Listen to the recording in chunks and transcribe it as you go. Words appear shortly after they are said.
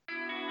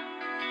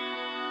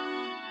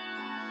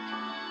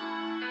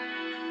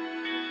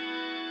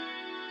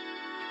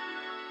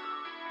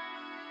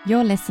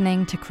You're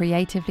listening to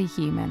Creatively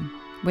Human,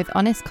 with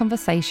honest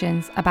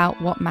conversations about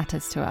what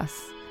matters to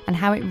us and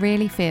how it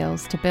really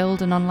feels to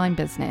build an online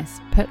business,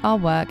 put our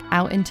work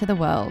out into the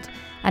world,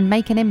 and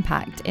make an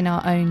impact in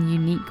our own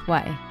unique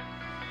way.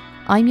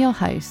 I'm your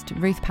host,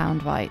 Ruth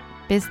Poundwhite,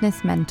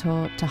 business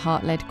mentor to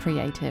heart-led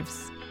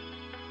creatives.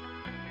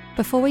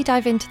 Before we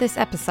dive into this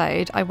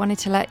episode, I wanted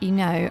to let you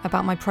know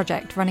about my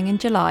project running in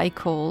July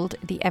called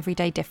The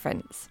Everyday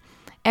Difference.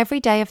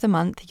 Every day of the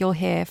month, you'll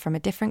hear from a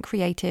different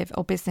creative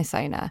or business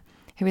owner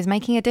who is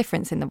making a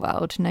difference in the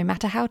world, no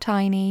matter how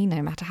tiny,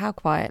 no matter how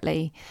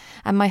quietly.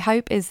 And my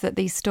hope is that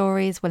these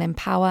stories will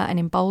empower and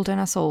embolden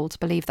us all to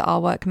believe that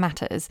our work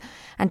matters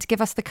and to give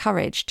us the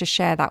courage to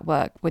share that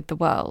work with the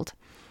world.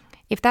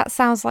 If that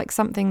sounds like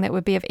something that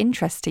would be of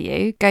interest to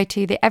you, go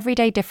to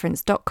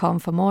theeverydaydifference.com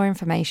for more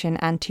information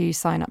and to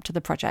sign up to the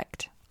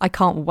project. I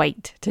can't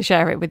wait to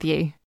share it with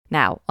you.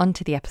 Now, on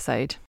to the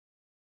episode.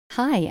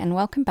 Hi, and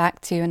welcome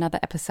back to another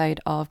episode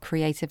of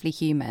Creatively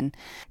Human.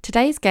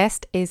 Today's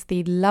guest is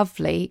the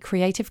lovely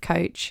creative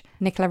coach,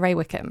 Nicola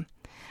Rae-Wickham.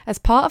 As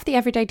part of the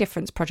Everyday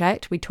Difference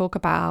project, we talk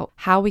about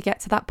how we get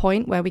to that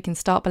point where we can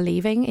start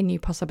believing in new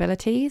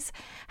possibilities,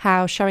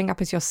 how showing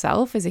up as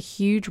yourself is a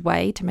huge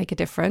way to make a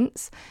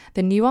difference,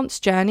 the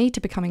nuanced journey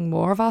to becoming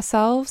more of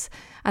ourselves,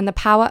 and the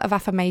power of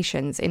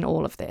affirmations in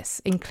all of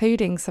this,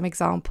 including some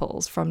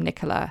examples from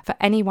Nicola for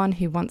anyone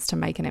who wants to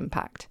make an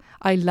impact.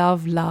 I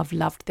loved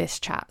this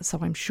chat, so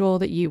I'm sure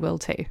that you will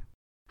too.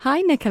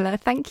 Hi, Nicola.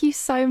 Thank you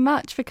so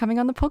much for coming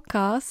on the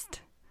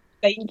podcast.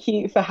 Thank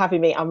you for having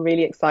me. I'm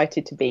really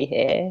excited to be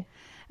here.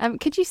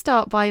 Could you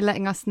start by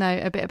letting us know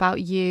a bit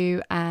about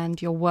you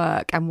and your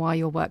work and why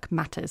your work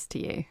matters to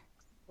you?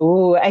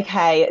 Oh,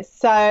 okay.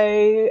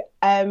 So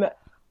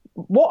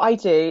what I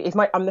do is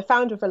I'm the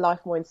founder of A Life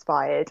More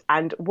Inspired.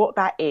 And what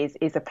that is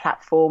a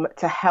platform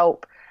to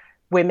help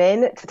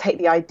women to take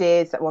the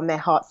ideas that are on their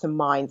hearts and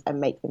minds and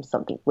make them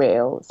something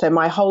real. So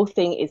my whole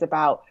thing is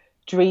about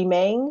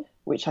dreaming,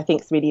 which I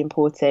think is really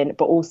important,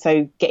 but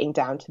also getting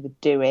down to the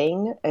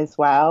doing as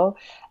well.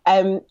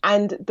 And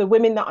the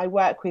women that I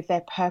work with,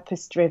 they're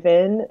purpose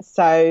driven.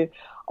 So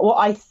what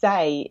I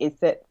say is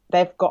that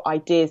they've got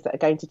ideas that are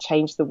going to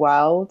change the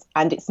world.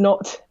 And it's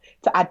not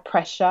to add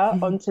pressure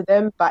onto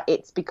them, but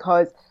it's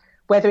because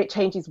whether it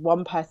changes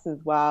one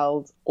person's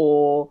world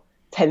or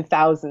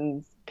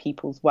 10,000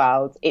 people's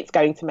worlds, it's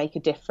going to make a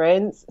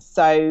difference.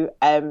 So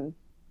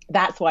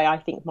that's why I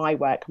think my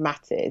work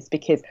matters,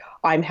 because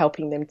I'm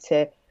helping them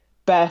to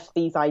birth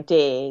these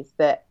ideas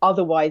that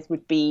otherwise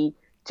would be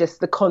just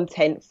the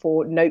content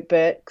for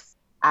notebooks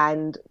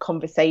and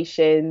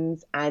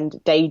conversations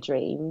and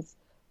daydreams,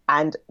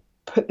 and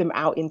put them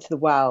out into the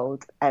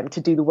world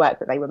to do the work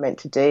that they were meant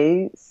to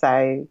do.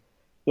 So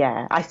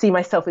yeah, I see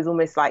myself as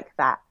almost like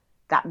that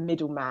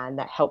middleman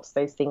that helps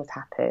those things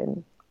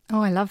happen.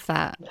 Oh, I love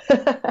that.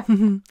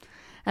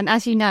 And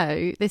as you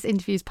know, this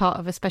interview is part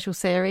of a special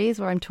series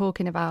where I'm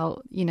talking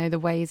about, the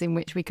ways in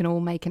which we can all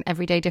make an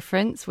everyday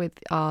difference with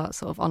our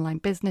sort of online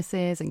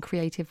businesses and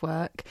creative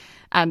work.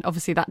 And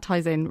obviously that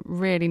ties in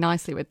really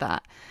nicely with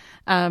that.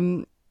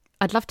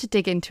 I'd love to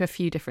dig into a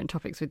few different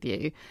topics with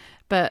you.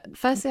 But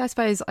firstly, I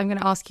suppose I'm going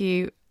to ask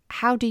you,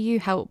 how do you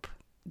help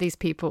these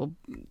people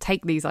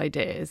take these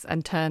ideas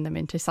and turn them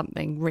into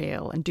something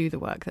real and do the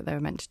work that they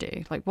were meant to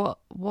do? Like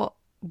what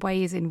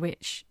ways in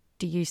which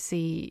do you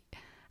see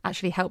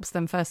actually helps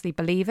them firstly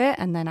believe it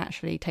and then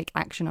actually take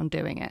action on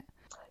doing it?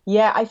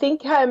 Yeah, I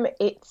think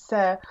it's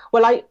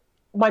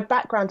my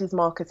background is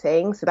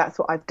marketing, so that's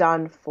what I've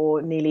done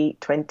for nearly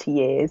 20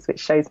 years, which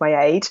shows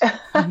my age.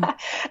 But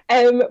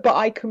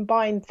I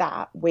combined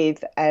that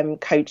with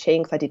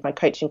coaching, because I did my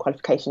coaching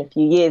qualification a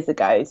few years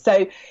ago.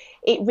 So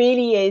it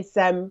really is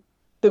the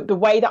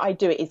way that I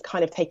do it is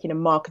kind of taking a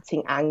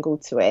marketing angle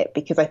to it,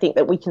 because I think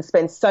that we can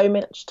spend so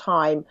much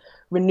time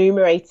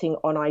remunerating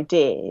on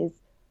ideas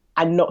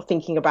and not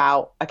thinking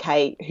about,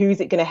 okay, who's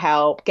it going to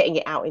help, getting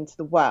it out into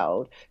the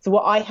world. So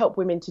what I help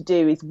women to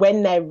do is,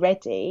 when they're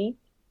ready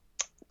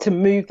to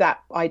move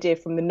that idea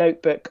from the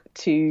notebook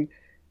to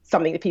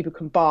something that people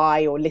can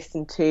buy or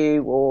listen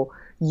to or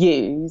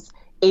use,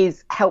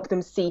 is help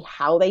them see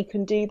how they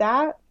can do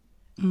that.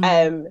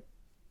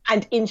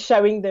 And in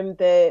showing them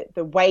the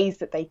ways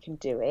that they can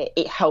do it,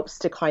 it helps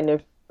to kind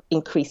of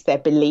increase their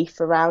belief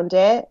around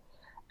it.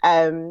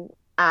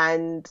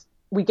 And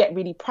we get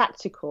really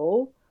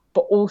practical.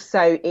 But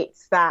also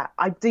it's that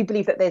I do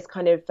believe that there's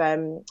kind of,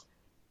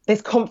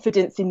 there's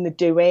confidence in the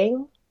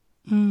doing.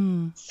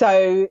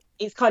 So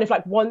it's kind of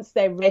like once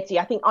they're ready,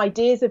 I think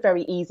ideas are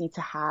very easy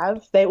to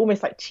have. They're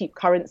almost like cheap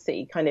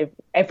currency, kind of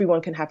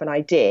everyone can have an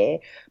idea.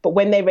 But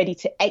when they're ready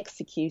to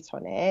execute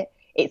on it,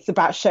 it's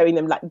about showing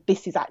them like,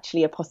 this is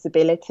actually a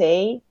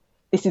possibility.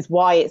 This is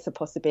why it's a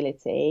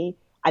possibility.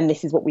 And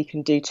this is what we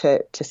can do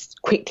to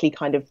quickly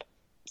kind of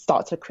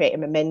start to create a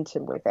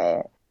momentum with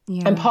it.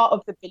 Yeah. And part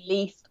of the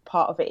belief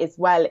part of it as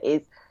well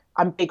is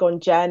I'm big on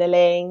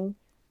journaling.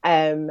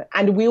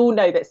 And we all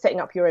know that setting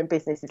up your own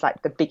business is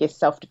like the biggest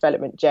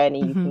self-development journey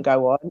you can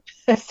go on.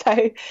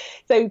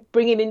 So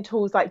bringing in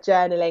tools like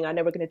journaling, I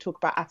know we're going to talk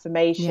about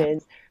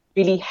affirmations,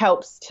 really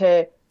helps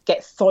to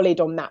get solid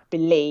on that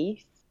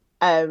belief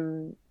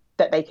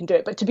that they can do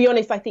it. But to be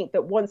honest, I think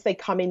that once they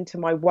come into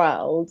my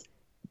world,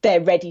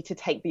 they're ready to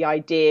take the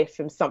idea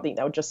from something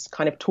they'll just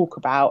kind of talk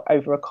about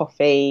over a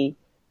coffee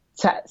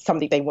to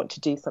something they want to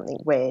do something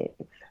with.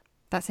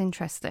 That's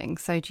interesting.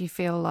 So do you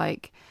feel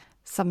like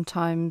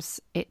sometimes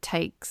it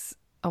takes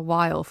a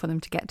while for them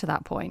to get to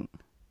that point?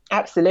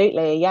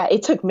 Absolutely, yeah.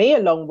 It took me a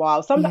long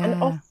while.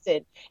 And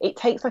often it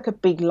takes like a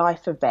big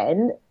life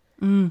event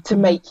to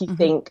make you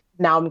think,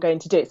 now I'm going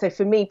to do it. So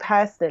for me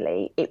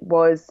personally, it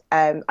was,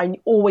 I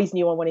always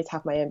knew I wanted to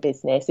have my own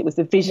business. It was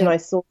the vision I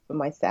saw for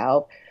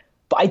myself,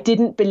 but I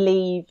didn't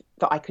believe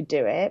that I could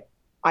do it.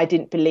 I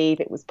didn't believe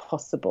it was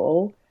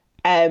possible.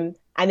 And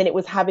then it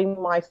was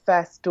having my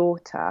first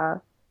daughter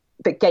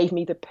that gave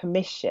me the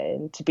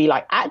permission to be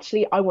like,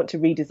 actually, I want to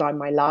redesign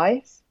my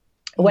life.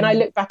 When I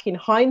look back in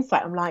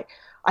hindsight, I'm like,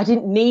 I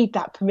didn't need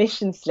that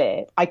permission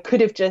slip. I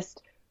could have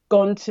just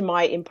gone to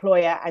my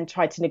employer and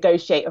tried to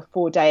negotiate a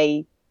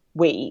 4-day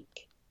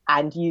week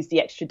and use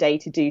the extra day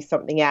to do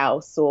something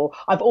else. Or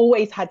I've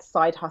always had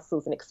side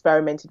hustles and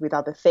experimented with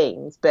other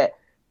things, but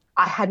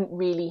I hadn't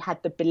really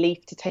had the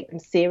belief to take them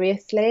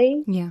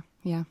seriously. Yeah.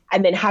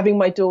 And then having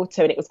my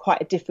daughter, and it was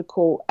quite a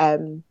difficult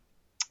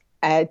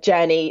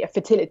journey,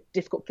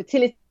 difficult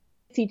fertility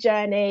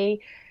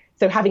journey.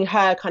 So having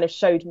her kind of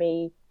showed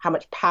me how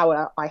much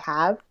power I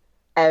have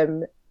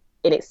in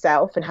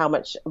itself and how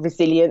much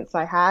resilience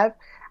I have.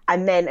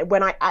 And then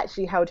when I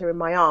actually held her in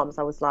my arms,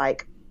 I was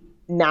like,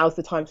 now's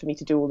the time for me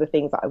to do all the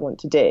things that I want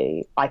to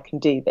do. I can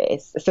do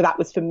this. So that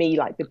was for me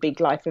like the big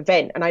life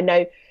event. And I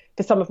know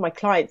for some of my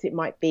clients, it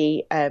might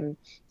be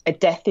a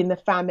death in the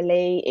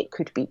family. It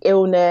could be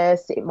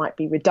illness. It might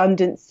be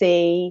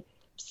redundancy.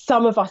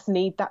 Some of us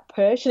need that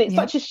push. And it's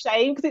such a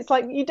shame because it's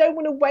like you don't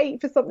want to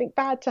wait for something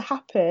bad to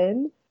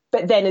happen.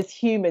 But then as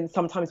humans,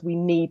 sometimes we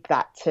need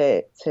that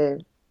to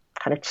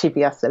kind of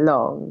chivvy us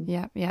along.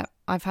 Yeah.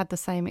 I've had the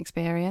same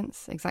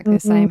experience, exactly the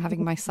same,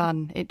 having my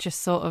son. It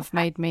just sort of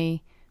made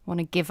me want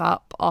to give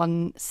up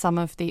on some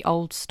of the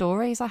old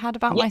stories I had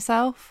about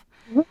myself.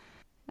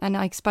 And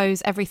I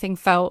suppose everything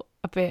felt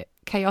a bit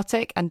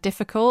chaotic and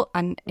difficult.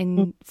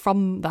 And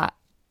from that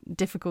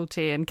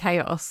difficulty and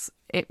chaos,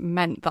 it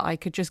meant that I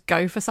could just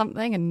go for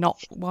something and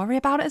not worry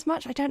about it as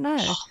much. I don't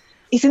know.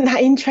 Isn't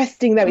that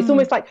interesting though? It's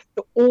almost like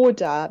the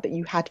order that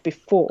you had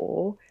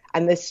before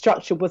and the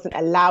structure wasn't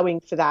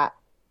allowing for that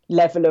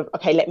level of,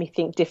 okay, let me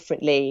think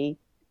differently.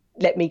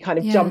 Let me kind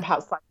of jump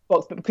outside the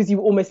box. But because you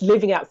were almost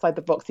living outside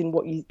the box in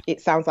what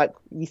it sounds like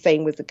you're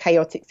saying was a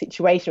chaotic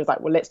situation, it was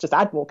like, well, let's just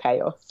add more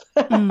chaos.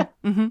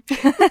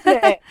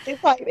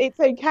 It's like, it's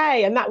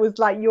okay. And that was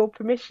like your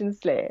permission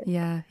slip.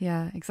 Yeah,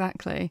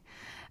 exactly.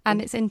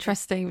 And it's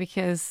interesting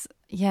because,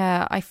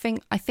 I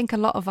think a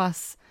lot of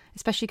us,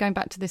 especially going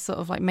back to this sort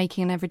of like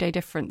making an everyday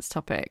difference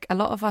topic, a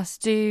lot of us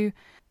do,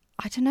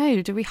 I don't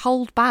know, do we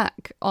hold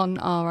back on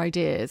our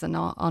ideas and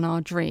on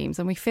our dreams,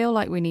 and we feel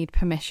like we need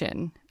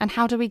permission? And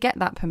how do we get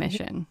that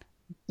permission?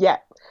 Yeah,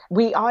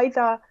 we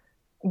either,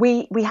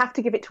 we have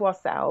to give it to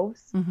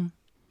ourselves.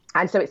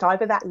 And so it's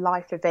either that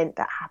life event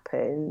that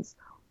happens,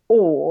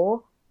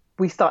 or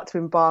we start to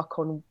embark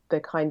on the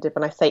kind of,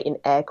 and I say in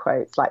air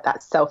quotes, like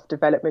that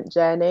self-development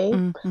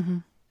journey,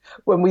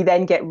 when we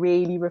then get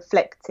really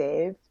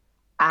reflective,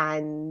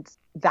 and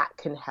that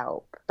can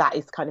help. That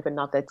is kind of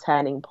another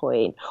turning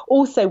point.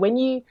 Also, when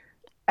you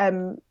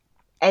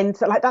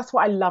enter, like that's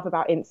what I love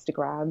about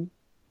Instagram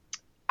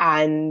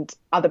and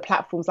other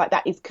platforms like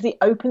that, is because it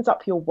opens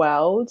up your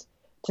world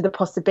to the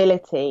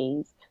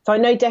possibilities. So I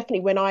know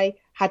definitely when I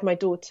had my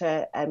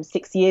daughter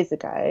 6 years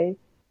ago,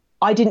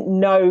 I didn't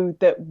know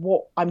that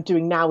what I'm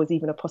doing now was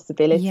even a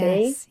possibility.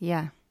 Yes,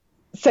 yeah.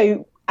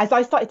 So as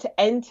I started to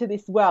enter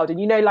this world,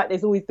 and like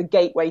there's always the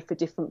gateway for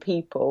different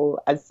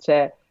people as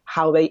to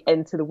how they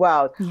enter the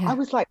world. I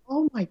was like,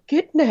 oh my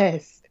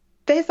goodness,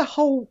 there's a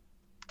whole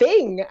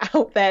thing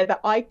out there that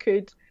I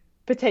could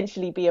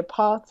potentially be a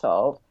part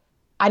of.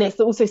 And it's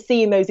also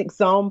seeing those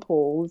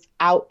examples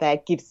out there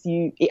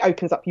it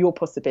opens up your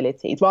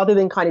possibilities rather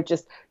than kind of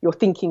just you're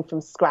thinking from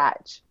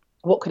scratch.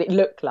 What could it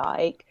look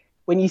like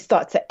when you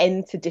start to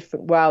enter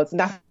different worlds?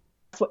 And that's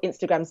what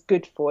Instagram's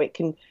good for. It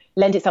can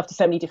lend itself to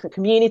so many different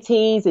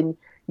communities and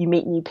you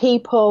meet new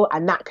people,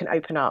 and that can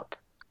open up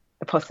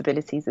the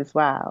possibilities as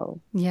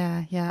well.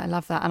 Yeah, I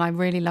love that. And I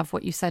really love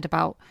what you said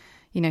about,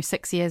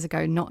 6 years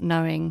ago, not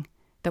knowing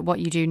that what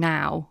you do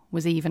now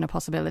was even a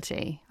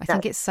possibility. I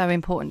think it's so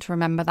important to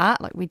remember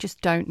that. Like, we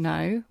just don't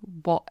know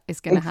what is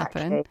going to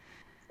happen.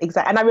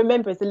 Exactly. And I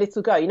remember as a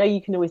little girl,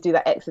 you can always do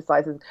that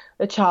exercise as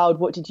a child.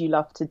 What did you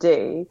love to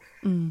do?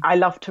 I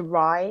love to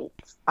write.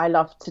 I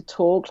love to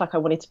talk. Like I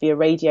wanted to be a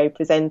radio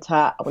presenter.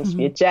 I wanted to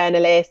be a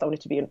journalist. I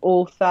wanted to be an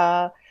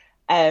author.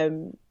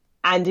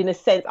 And in a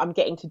sense, I'm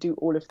getting to do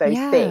all of those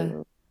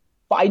things.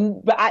 But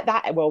at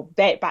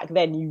that, back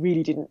then, you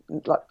really didn't,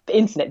 like, the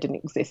internet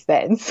didn't exist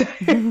then. So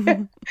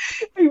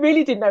we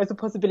really didn't know it was a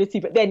possibility.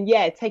 But then,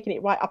 taking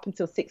it right up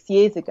until 6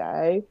 years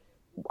ago,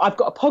 I've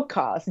got a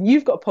podcast and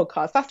you've got a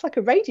podcast. That's like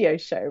a radio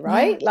show,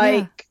 right?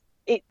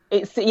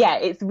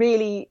 It's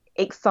really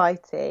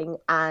exciting.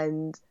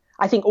 And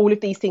I think all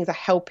of these things are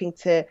helping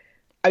to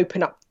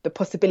open up the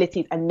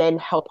possibilities and then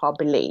help our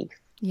belief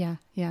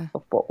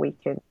of what we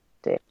can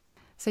do.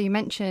 So you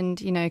mentioned,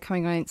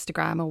 coming on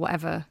Instagram or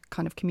whatever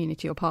kind of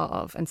community you're part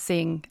of and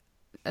seeing,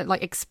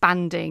 like,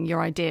 expanding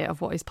your idea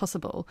of what is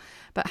possible.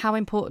 But how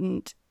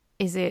important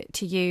is it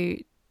to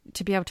you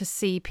to be able to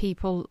see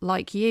people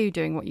like you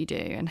doing what you do?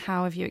 And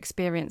how have you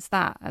experienced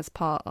that as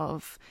part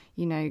of,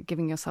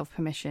 giving yourself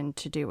permission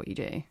to do what you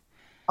do?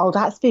 Oh,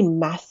 that's been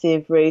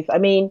massive, Ruth. I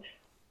mean,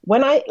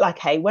 when I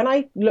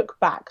look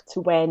back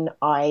to when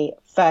I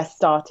first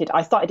started,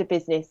 I started a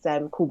business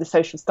called The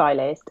Social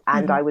Stylist,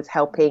 and I was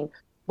helping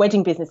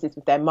wedding businesses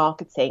with their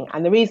marketing.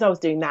 And the reason I was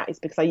doing that is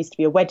because I used to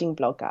be a wedding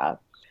blogger.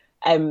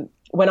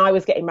 When I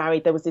was getting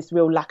married, there was this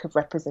real lack of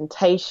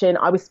representation.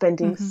 I was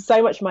spending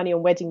so much money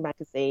on wedding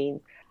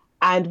magazines.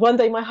 And one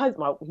day my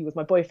husband, he was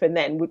my boyfriend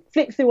then, would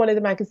flick through one of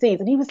the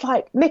magazines and he was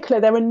like, Nicola,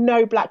 there are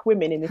no black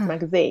women in this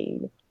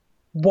magazine.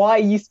 Why are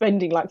you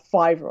spending like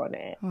 $5 on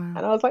it? Wow. And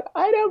I was like,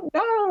 I don't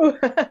know.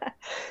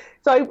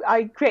 So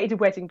I created a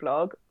wedding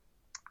blog.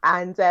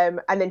 And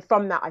then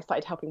from that, I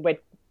started helping wedding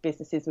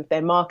businesses with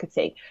their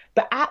marketing.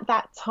 But at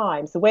that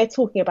time, so we're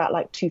talking about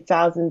like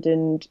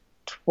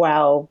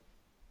 2012,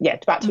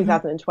 about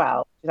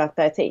 2012,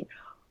 2013,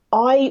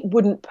 I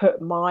wouldn't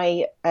put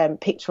my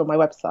picture on my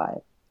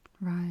website.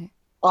 Right.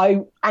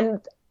 I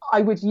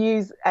would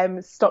use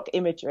stock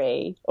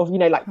imagery of,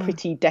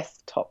 pretty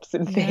desktops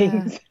and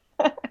things.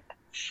 Yeah.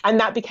 And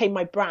that became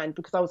my brand,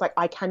 because I was like,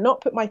 I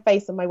cannot put my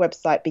face on my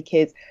website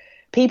because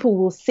people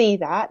will see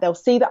that. They'll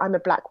see that I'm a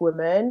black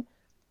woman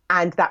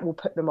and that will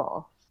put them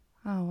off.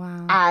 Oh,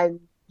 wow. And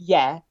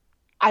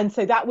and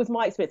so that was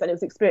my experience, and it was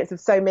the experience of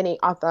so many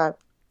other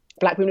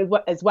black women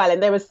as well.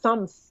 And there are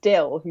some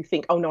still who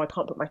think, oh no, I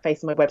can't put my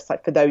face on my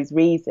website for those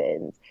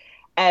reasons.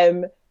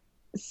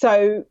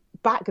 So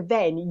back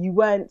then you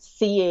weren't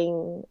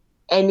seeing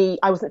I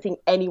wasn't seeing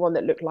anyone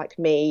that looked like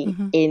me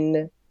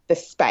in the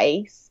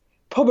space,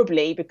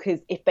 probably because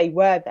if they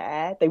were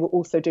there, they were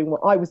also doing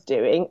what I was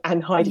doing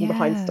and hiding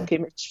behind stock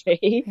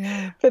imagery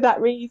for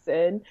that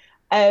reason.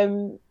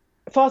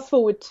 Fast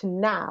forward to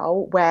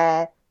now,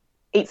 where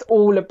it's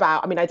all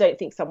about, I don't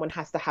think someone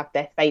has to have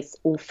their face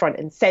all front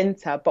and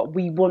center, but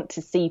we want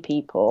to see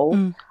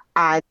people,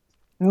 and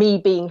me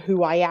being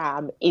who I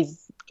am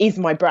is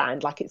my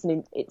brand. Like it's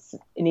an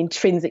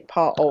intrinsic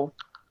part of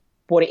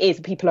what it is.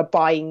 People are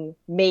buying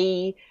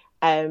me,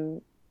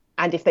 and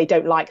if they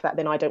don't like that,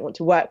 then I don't want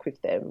to work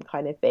with them,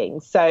 kind of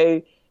thing.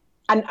 So,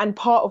 and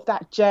part of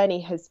that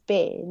journey has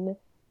been,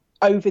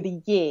 over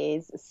the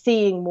years,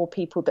 seeing more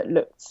people that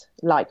looked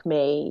like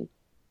me,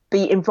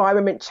 the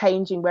environment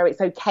changing where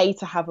it's okay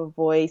to have a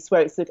voice,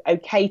 where it's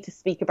okay to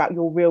speak about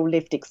your real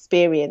lived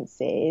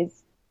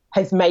experiences,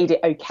 has made it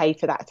okay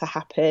for that to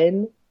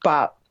happen.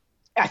 But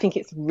I think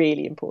it's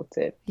really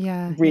important.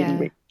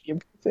 Really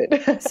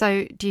important.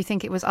 So do you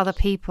think it was other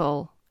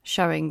people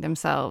showing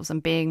themselves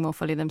and being more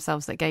fully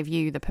themselves that gave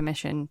you the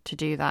permission to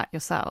do that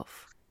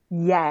yourself?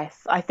 Yes,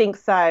 I think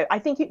so. I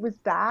think it was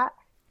that,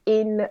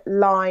 in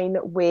line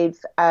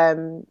with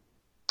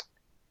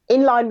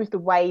the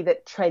way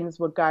that trends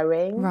were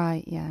going.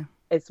 Right, yeah.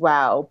 As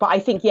well. But I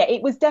think,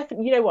 it was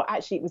definitely,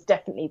 it was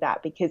definitely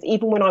that, because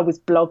even when I was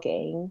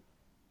blogging,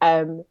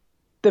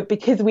 that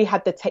because we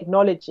had the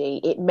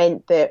technology, it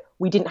meant that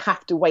we didn't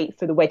have to wait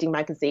for the wedding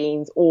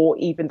magazines or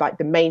even like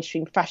the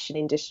mainstream fashion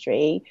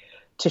industry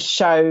to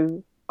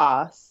show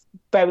us.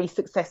 Very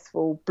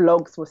successful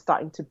blogs were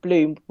starting to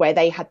bloom where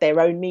they had their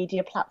own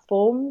media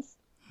platforms.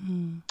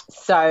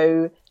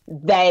 So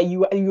there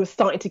you were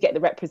starting to get the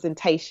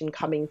representation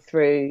coming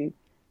through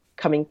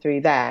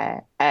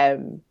there.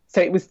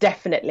 So it was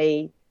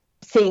definitely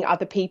seeing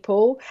other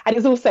people, and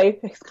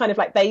it's kind of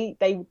like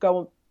they go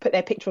and put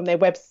their picture on their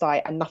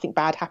website and nothing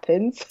bad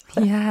happens.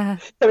 Yeah.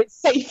 So it's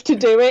safe to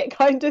do it,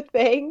 kind of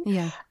thing.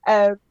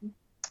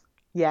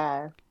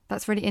 Yeah.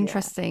 That's really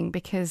interesting,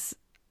 because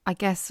I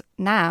guess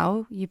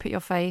now you put your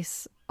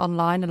face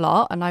online a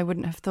lot, and I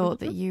wouldn't have thought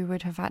that you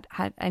would have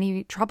had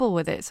any trouble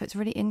with it. So it's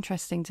really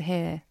interesting to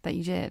hear that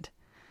you did.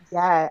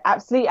 Yeah,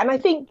 absolutely. And I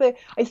think that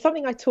it's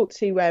something I talk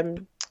to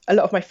a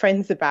lot of my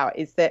friends about,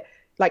 is that,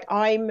 like,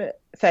 I'm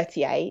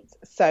 38,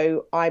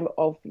 so I'm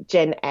of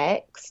Generation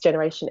X.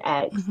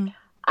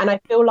 And I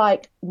feel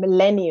like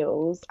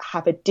millennials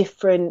have a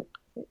different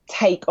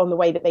take on the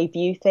way that they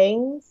view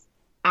things.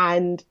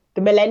 And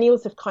the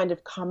millennials have kind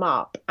of come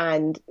up,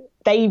 and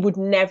they would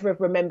never have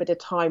remembered a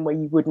time where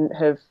you wouldn't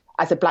have,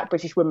 as a Black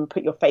British woman,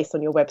 put your face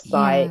on your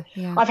website.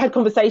 I've had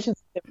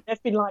conversations with them,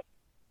 they've been like,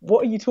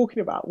 what are you talking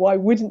about? Why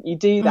wouldn't you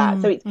do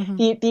that? So it's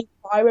the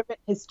environment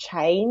has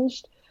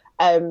changed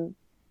and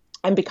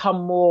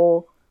become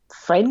more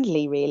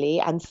friendly, really,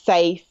 and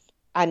safe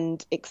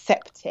and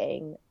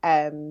accepting.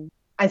 And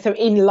so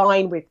in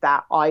line with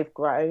that, I've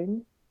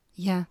grown.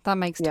 Yeah, that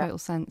makes total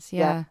sense.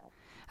 Yeah.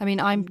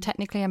 I'm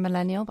technically a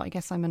millennial, but I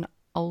guess I'm an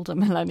older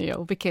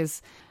millennial,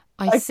 because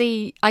I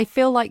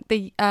feel like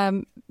the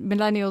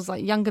millennials,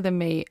 like younger than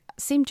me,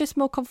 seem just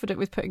more confident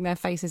with putting their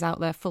faces out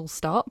there, full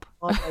stop.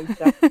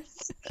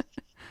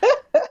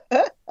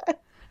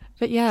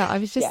 But yeah, I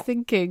was just Yeah.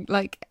 thinking,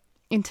 like,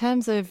 in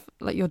terms of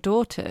like your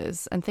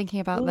daughters and thinking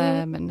about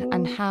them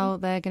and how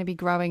they're going to be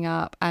growing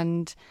up,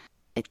 and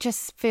it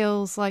just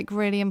feels like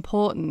really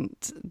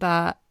important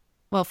that,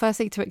 well,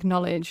 firstly to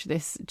acknowledge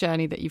this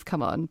journey that you've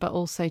come on, but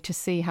also to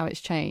see how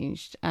it's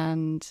changed.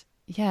 And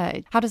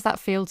yeah, how does that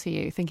feel to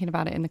you, thinking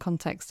about it in the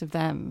context of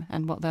them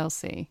and what they'll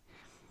see?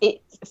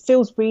 It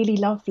feels really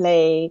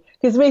lovely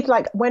because with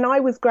like when I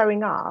was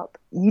growing up,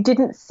 you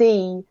didn't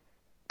see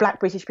Black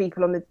British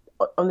people on the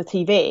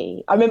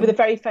TV. I remember the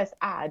very first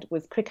ad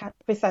was Chris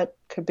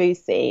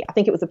Kabusi. I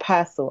think it was a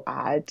Purcell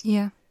ad.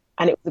 Yeah.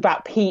 And it was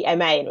about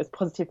PMA and it was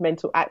positive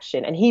mental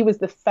action. And he was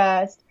the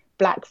first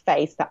Black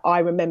face that I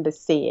remember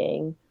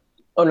seeing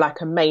on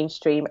like a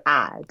mainstream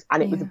ad.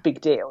 And it was a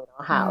big deal in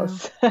our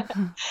house.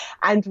 Wow.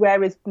 And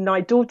whereas my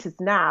daughters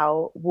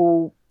now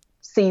will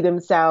see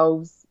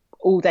themselves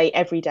all day,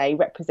 every day,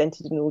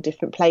 represented in all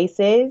different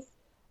places.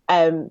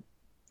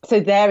 So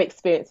their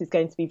experience is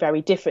going to be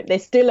very different.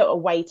 There's still a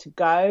way to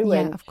go. Yeah,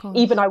 and of course.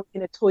 even I was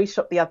in a toy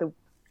shop the other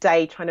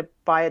day trying to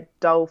buy a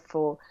doll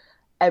for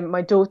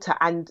my daughter,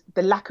 and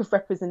the lack of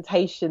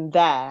representation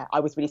there, I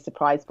was really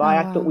surprised by.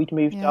 I thought we'd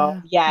moved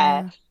on.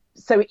 Yeah.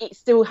 So it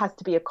still has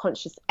to be a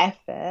conscious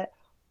effort,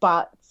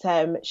 but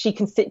she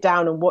can sit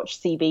down and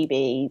watch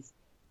CBeebies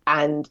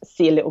and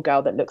see a little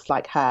girl that looks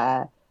like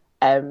her,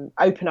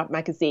 open up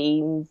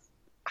magazines,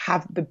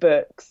 have the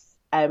books.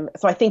 So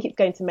I think it's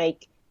going to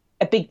make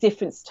a big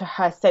difference to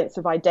her sense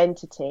of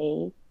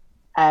identity.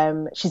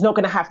 She's not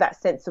going to have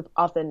that sense of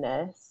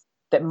otherness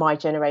that my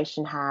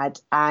generation had,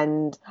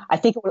 and I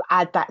think it will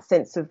add that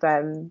sense of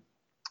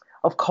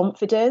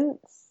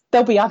confidence.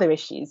 There'll be other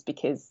issues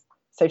because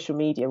social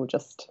media will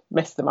just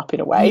mess them up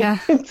in a way.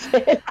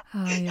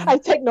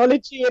 And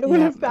technology and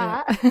all of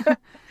that.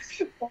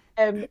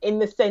 In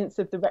the sense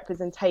of the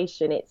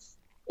representation,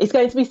 it's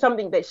going to be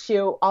something that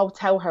I'll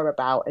tell her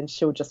about, and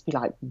she'll just be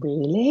like,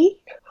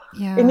 really?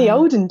 Yeah. In the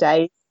olden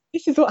days,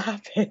 this is what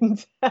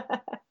happened.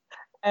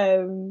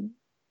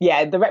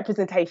 The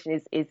representation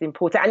is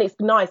important, and it's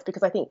nice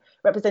because I think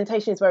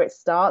representation is where it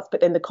starts, but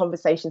then the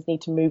conversations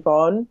need to move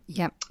on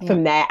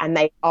from there, and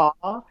they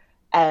are.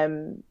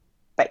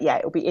 But yeah,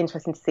 it'll be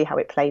interesting to see how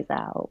it plays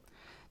out.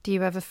 Do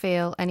you ever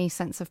feel any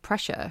sense of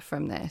pressure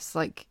from this,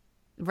 like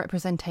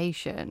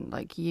representation,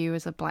 like you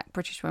as a Black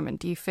British woman?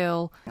 Do you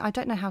feel, I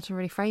don't know how to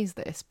really phrase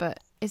this, but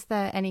is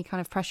there any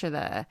kind of pressure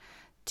there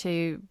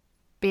to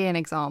be an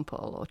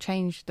example or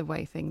change the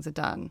way things are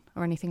done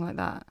or anything like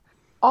that?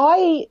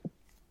 I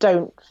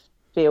don't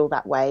feel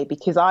that way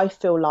because I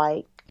feel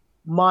like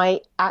my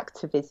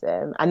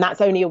activism, and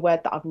that's only a word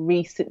that I've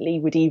recently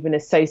would even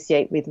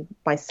associate with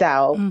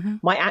myself,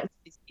 my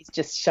activism is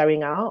just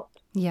showing up.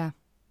 Yeah.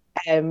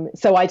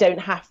 So I don't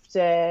have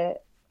to,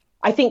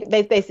 I think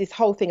there's this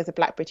whole thing as a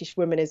Black British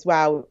woman as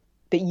well,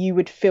 that you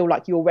would feel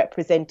like you're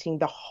representing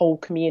the whole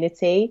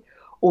community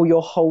or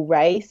your whole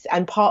race.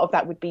 And part of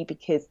that would be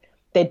because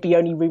there'd be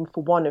only room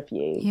for one of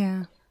you.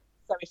 Yeah.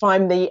 So if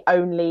I'm the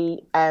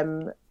only,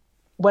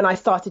 when I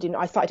started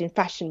in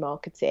fashion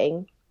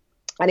marketing,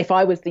 and if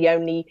I was the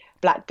only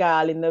Black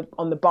girl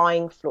on the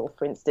buying floor,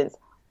 for instance,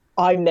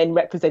 I'm then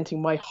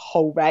representing my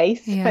whole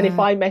race. Yeah. And if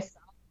I mess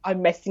up,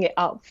 I'm messing it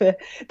up for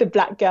the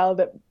Black girl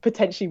that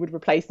potentially would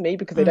replace me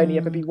because there'd only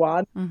ever be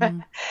one.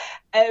 And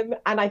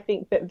I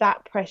think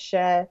that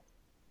pressure,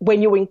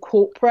 when you're in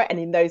corporate and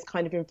in those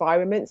kind of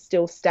environments,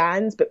 still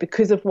stands. But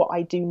because of what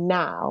I do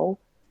now,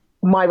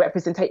 my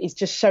representation is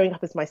just showing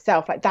up as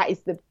myself. Like that is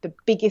the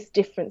biggest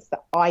difference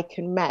that I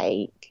can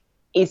make,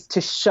 is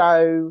to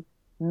show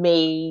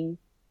me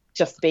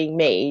just being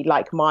me,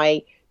 like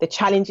the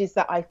challenges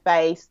that I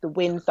face, the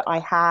wins that I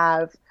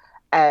have,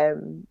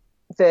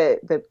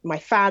 my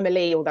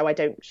family, although I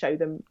don't show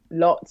them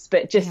lots,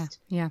 but just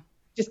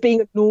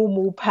being a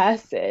normal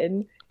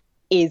person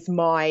is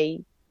my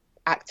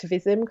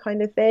activism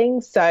kind of thing.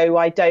 So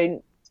I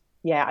don't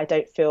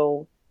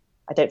feel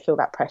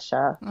that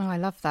pressure. Oh, I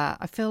love that.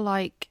 I feel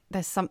like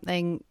there's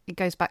something, it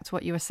goes back to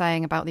what you were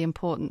saying about the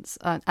importance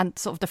and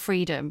sort of the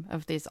freedom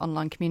of these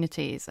online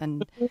communities,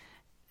 and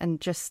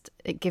just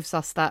it gives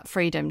us that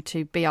freedom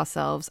to be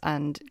ourselves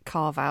and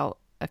carve out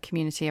a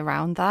community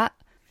around that.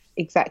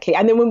 Exactly.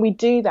 And then when we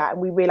do that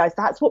and we realise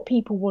that's what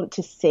people want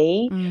to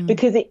see,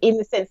 because in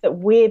the sense that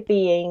we're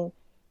being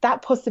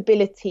that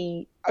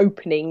possibility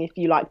opening, if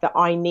you like, that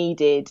I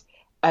needed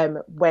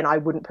when I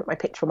wouldn't put my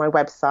picture on my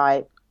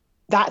website,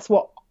 that's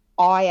what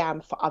I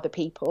am for other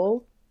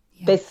people.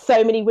 Yes. There's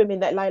so many women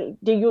that like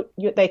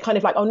they're kind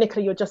of like, oh,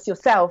 Nicola, you're just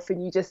yourself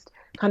and you just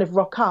kind of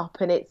rock up.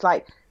 And it's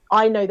like,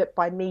 I know that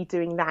by me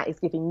doing that is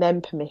giving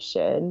them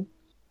permission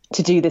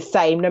to do the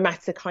same, no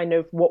matter kind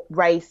of what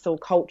race or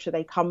culture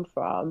they come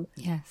from.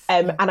 Yes.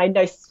 And I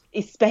know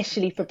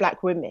especially for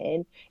Black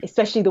women,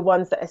 especially the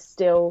ones that are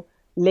still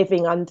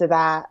living under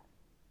that,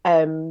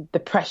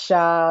 the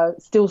pressure,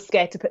 still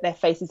scared to put their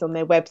faces on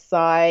their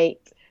website,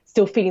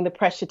 still feeling the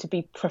pressure to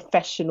be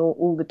professional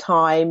all the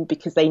time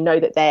because they know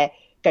that they're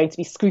going to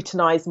be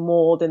scrutinized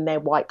more than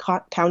their white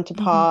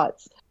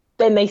counterparts.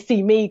 Then they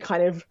see me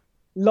kind of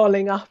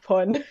lolling up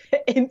on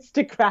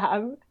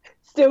Instagram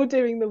still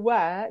doing the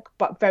work,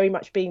 but very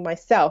much being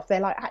myself. They're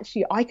like,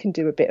 actually, I can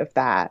do a bit of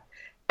that.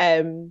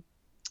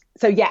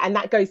 So yeah, and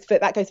that goes for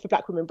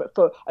Black women, but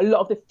for a lot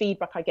of the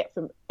feedback I get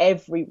from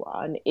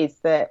everyone is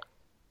that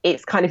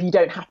it's kind of, you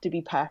don't have to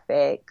be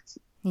perfect.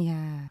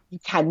 Yeah, you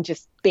can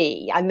just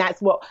be. And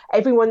that's what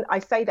everyone, I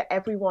say that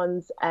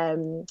everyone's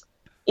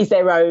is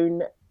their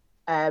own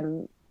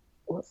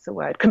what's the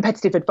word,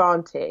 competitive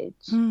advantage.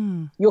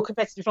 Your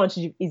competitive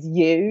advantage is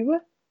you,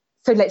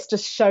 so let's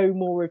just show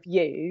more of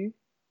you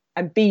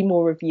and be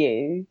more of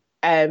you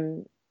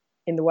in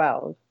the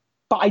world.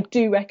 But I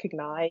do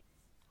recognize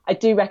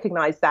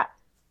that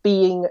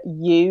being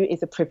you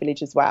is a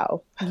privilege as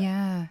well.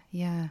 Yeah.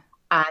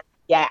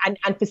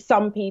 And for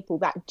some people,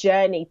 that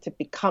journey to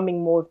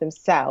becoming more of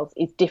themselves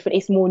is different.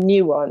 It's more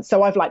nuanced.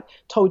 So I've like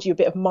told you a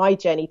bit of my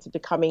journey to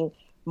becoming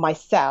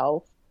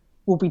myself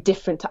will be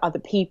different to other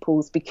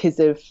people's because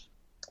of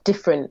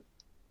different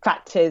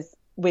factors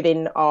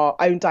within our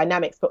own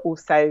dynamics, but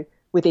also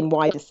within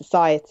wider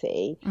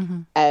society.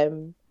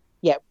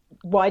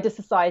 Wider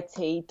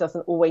society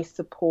doesn't always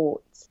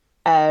support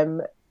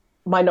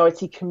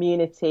minority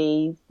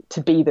communities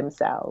to be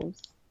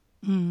themselves.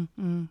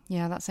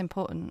 Yeah, that's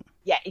important.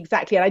 Yeah,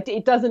 exactly. And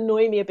it does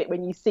annoy me a bit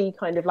when you see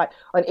kind of like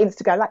on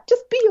Instagram, like,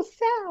 just be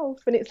yourself.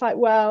 And it's like,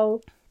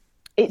 well,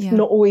 it's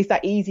not always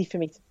that easy for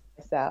me to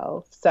be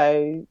myself.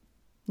 So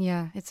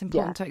yeah, it's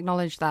important to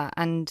acknowledge that.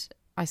 And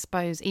I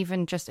suppose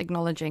even just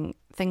acknowledging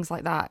things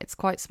like that, it's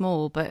quite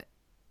small, but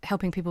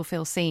helping people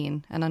feel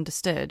seen and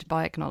understood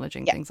by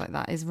acknowledging things like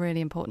that is really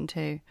important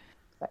too.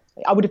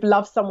 Exactly. I would have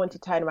loved someone to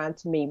turn around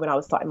to me when I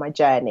was starting my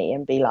journey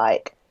and be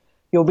like,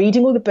 you're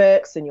reading all the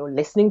books and you're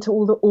listening to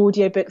all the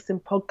audio books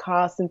and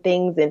podcasts and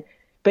things,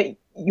 but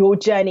your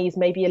journey is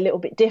maybe a little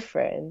bit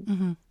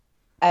different.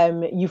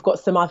 You've got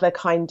some other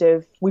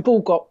we've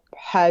all got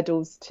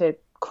hurdles to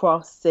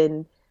cross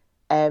and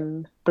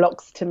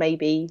blocks to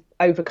maybe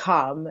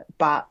overcome,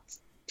 but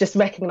just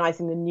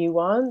recognizing the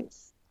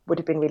nuance would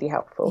have been really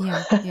helpful.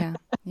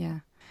 Yeah.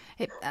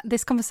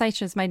 This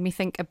conversation has made me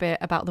think a bit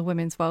about the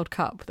Women's World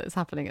Cup that's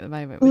happening at the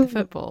moment with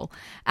football.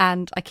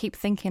 And I keep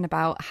thinking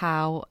about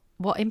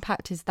what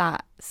impact is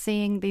that,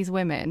 seeing these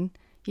women,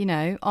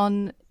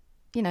 on,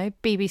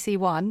 BBC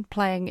One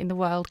playing in the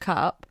World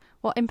Cup.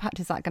 What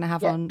impact is that going to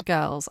have on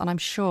girls? And I'm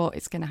sure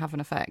it's going to have an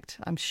effect.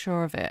 I'm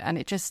sure of it. And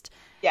it just,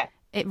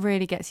 it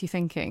really gets you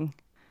thinking.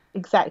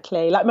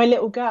 Exactly. Like my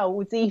little girl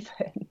was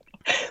even,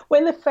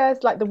 when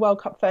the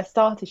World Cup first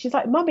started, she's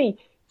like, Mummy,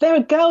 there are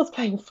girls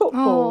playing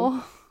football.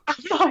 Oh.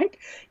 I'm like,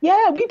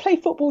 yeah, we play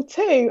football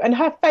too. And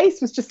her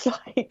face was just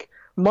like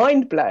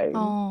mind blown.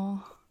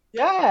 Oh.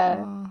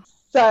 Yeah. Oh.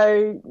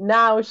 So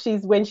now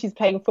when she's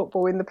playing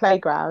football in the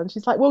playground,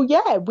 she's like, well,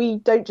 yeah, we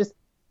don't just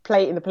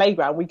play it in the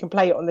playground. We can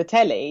play it on the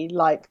telly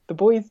like the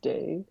boys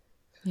do.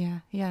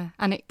 Yeah.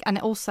 And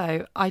it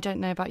also, I don't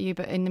know about you,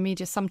 but in the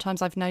media,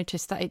 sometimes I've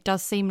noticed that it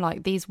does seem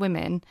like these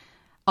women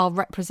are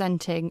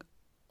representing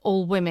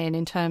all women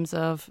in terms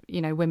of,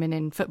 women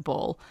in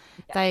football.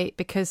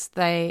 Because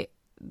they're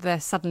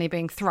suddenly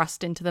being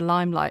thrust into the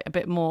limelight a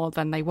bit more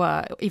than they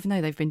were, even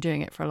though they've been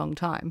doing it for a long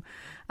time.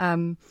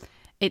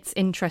 It's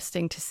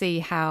interesting to see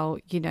how,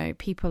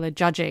 people are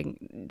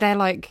judging.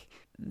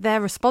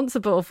 They're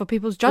responsible for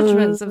people's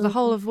judgments of the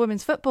whole of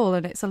women's football,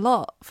 and it's a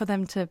lot for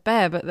them to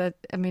bear, but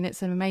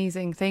it's an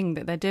amazing thing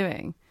that they're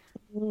doing.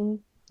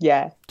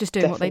 Yeah. Just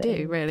doing what they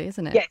do, really,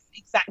 isn't it? Yes,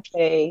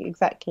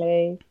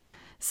 exactly.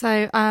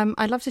 So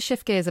I'd love to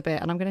shift gears a bit,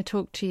 and I'm going to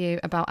talk to you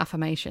about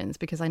affirmations,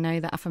 because I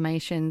know that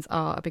affirmations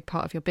are a big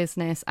part of your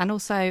business, and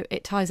also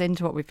it ties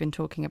into what we've been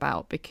talking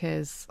about,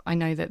 because I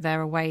know that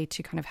they're a way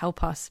to kind of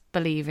help us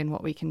believe in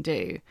what we can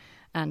do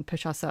and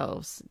push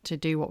ourselves to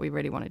do what we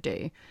really want to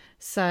do.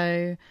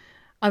 So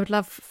I would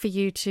love for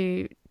you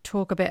to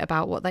talk a bit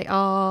about what they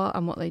are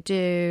and what they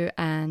do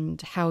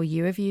and how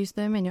you have used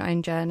them in your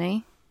own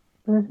journey.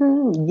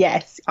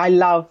 Yes, I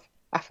love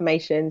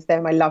affirmations.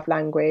 They're my love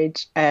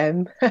language.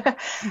 And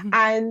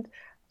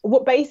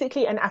what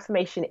basically an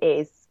affirmation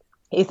is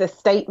a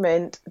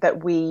statement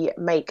that we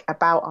make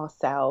about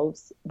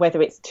ourselves,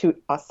 whether it's to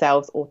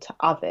ourselves or to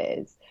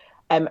others,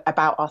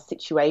 about our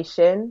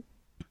situation.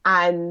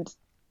 And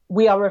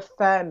we are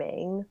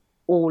affirming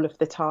all of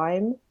the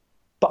time,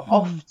 but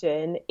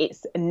often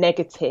it's a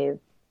negative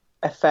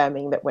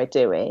affirming that we're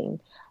doing.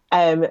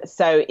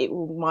 So it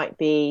might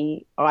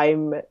be,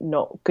 I'm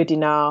not good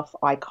enough,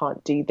 I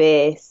can't do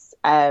this,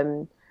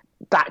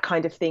 that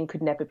kind of thing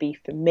could never be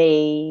for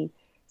me.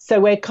 So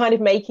we're kind of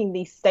making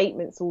these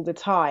statements all the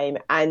time.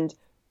 And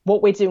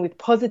what we're doing with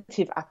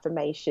positive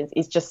affirmations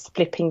is just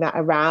flipping that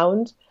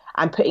around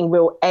and putting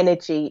real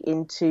energy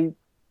into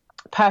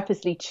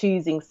purposely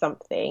choosing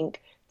something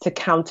to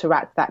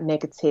counteract that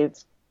negative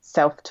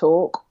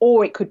self-talk.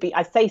 Or it could be,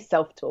 I say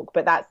self-talk,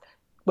 but that's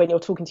when you're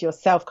talking to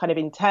yourself kind of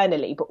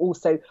internally, but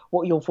also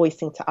what you're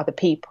voicing to other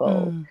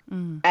people.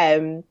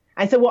 And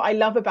so what I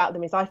love about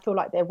them is I feel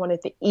like they're one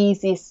of the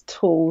easiest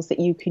tools that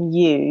you can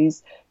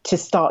use to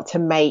start to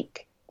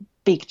make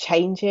big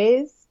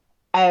changes.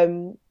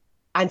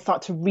 and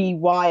start to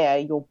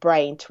rewire your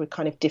brain to a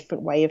kind of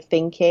different way of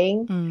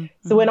thinking. So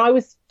Mm-hmm. when I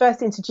was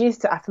first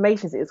introduced to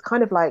affirmations, it was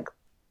kind of like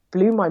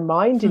blew my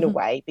mind in a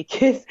way,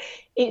 because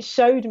it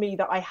showed me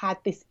that I had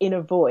this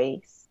inner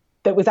voice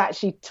that was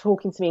actually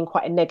talking to me in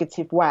quite a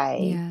negative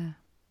way. Yeah.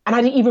 And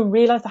I didn't even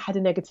realize I had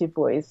a negative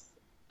voice.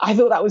 I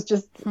thought that was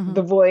just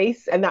the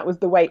voice, and that was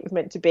the way it was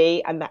meant to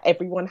be, and that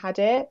everyone had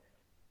it.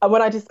 And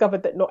when I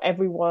discovered that not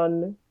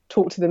everyone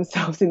talked to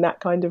themselves in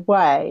that kind of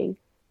way,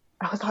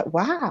 I was like,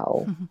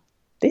 wow,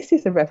 this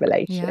is a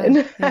revelation.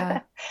 Yeah,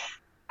 yeah.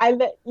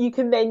 And that you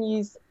can then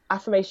use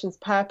affirmations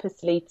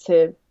purposely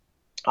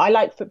I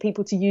like for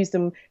people to use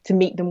them to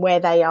meet them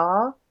where they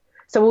are.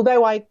 So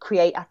although I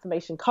create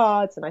affirmation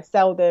cards and I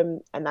sell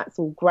them, and that's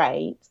all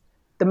great,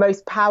 the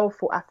most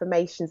powerful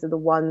affirmations are the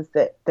ones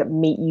that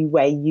meet you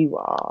where you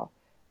are,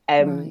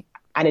 Right.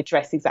 and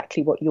address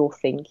exactly what you're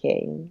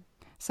thinking.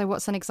 So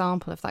what's an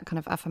example of that kind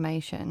of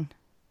affirmation?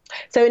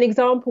 So an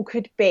example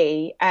could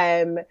be,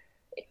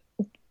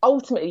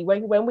 ultimately,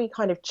 when we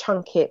kind of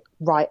chunk it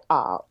right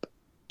up,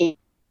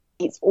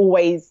 it's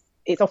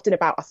often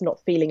about us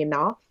not feeling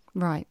enough.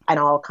 Right. And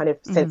our kind of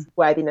sense of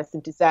worthiness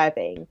and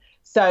deserving.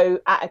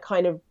 So at a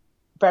kind of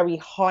very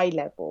high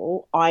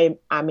level, I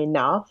am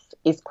enough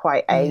is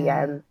quite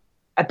a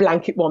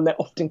blanket one that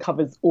often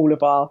covers all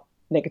of our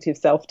negative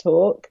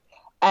self-talk.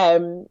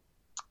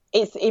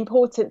 It's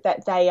important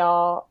that they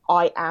are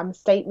I am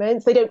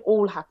statements. They don't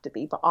all have to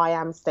be, but I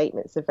am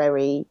statements are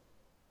very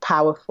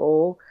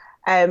powerful.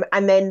 And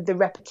then the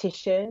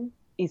repetition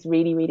is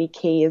really, really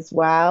key as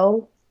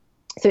well.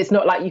 So it's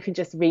not like you can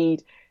just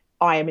read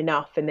I am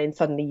enough and then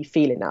suddenly you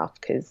feel enough,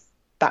 because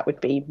that would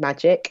be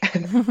magic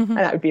and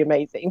that would be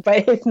amazing,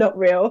 but it's not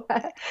real.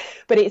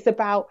 But it's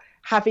about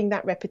having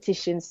that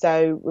repetition.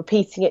 So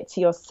repeating it to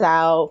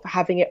yourself,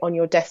 having it on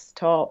your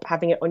desktop,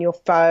 having it on your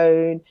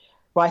phone,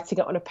 writing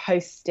it on a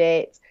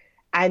post-it.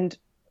 And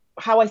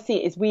how I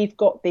see it is we've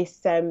got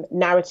this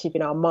narrative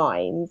in our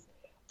minds.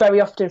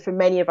 Very often for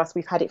many of us,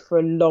 we've had it for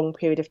a long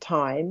period of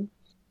time.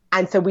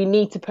 And so we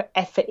need to put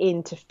effort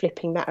into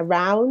flipping that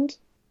around.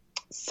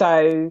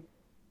 So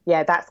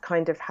yeah, that's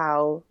kind of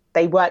how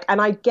they work. And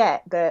I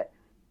get that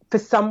for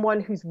someone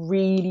who's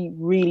really,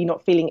 really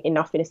not feeling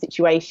enough in a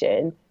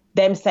situation,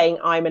 them saying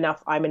I'm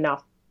enough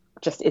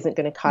just isn't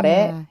going to cut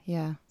it.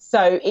 Yeah.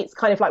 So it's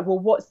kind of like, well,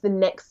 what's the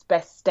next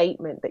best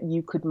statement that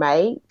you could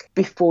make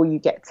before you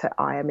get to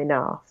I am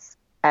enough?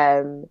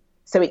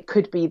 So it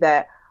could be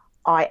that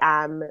I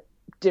am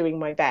doing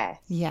my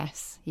best.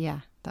 Yes. Yeah.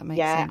 That makes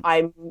sense.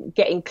 I'm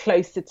getting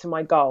closer to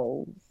my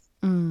goals.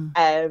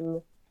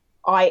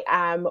 I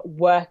am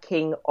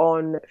working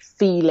on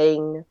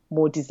feeling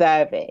more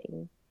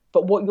deserving.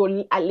 But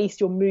at least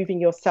you're moving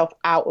yourself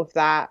out of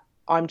that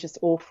I'm just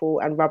awful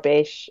and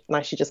rubbish and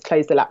I should just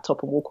close the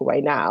laptop and walk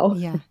away now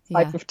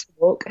type of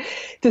talk,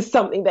 to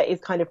something that is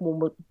kind of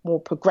more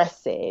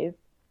progressive.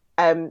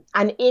 And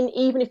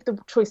even if the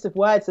choice of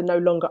words are no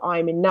longer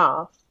I'm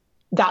enough,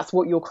 that's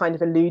what you're kind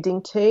of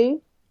alluding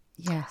to.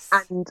 Yes.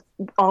 And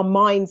our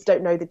minds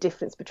don't know the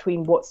difference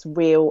between what's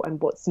real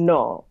and what's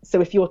not.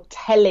 So if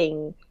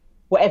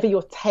whatever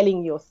you're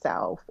telling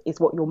yourself is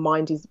what your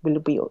mind will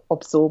be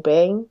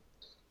absorbing.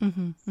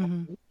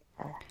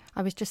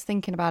 I was just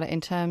thinking about it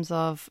in terms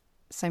of,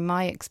 so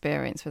my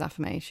experience with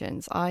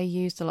affirmations, I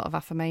used a lot of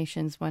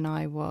affirmations when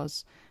I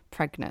was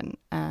pregnant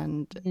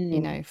and,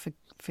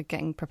 for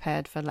getting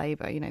prepared for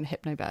labour, the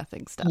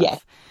hypnobirthing stuff. Yeah.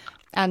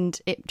 And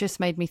it just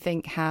made me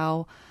think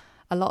how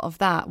a lot of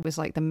that was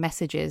like the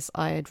messages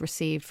I had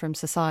received from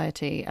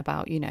society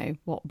about,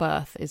 what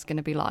birth is going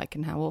to be like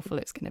and how awful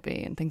it's going to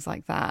be and things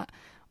like that,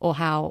 or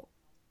how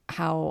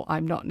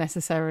I'm not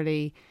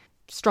necessarily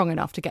strong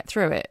enough to get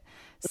through it.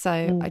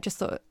 So I just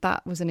thought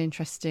that was an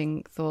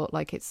interesting thought.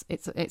 Like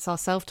it's our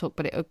self-talk,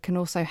 but it can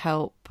also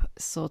help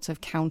sort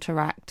of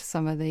counteract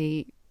some of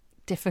the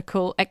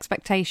difficult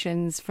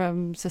expectations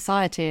from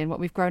society and what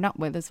we've grown up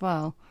with as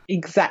well.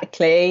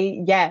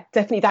 Exactly. Yeah,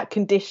 definitely that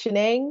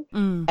conditioning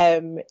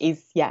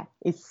is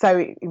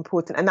so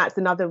important. And that's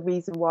another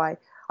reason why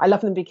I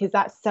love them, because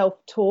that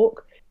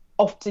self-talk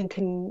often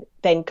can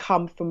then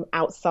come from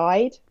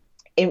outside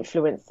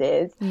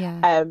influences.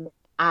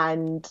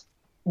 And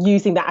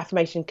using that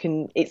affirmation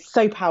it's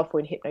so powerful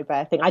in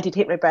hypnobirthing. I did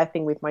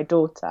hypnobirthing with my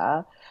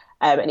daughter,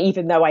 and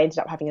even though I ended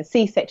up having a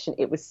C-section,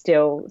 it was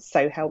still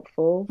so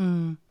helpful.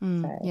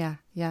 Yeah.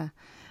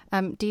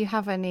 Do you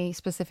have any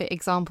specific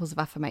examples of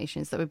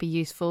affirmations that would be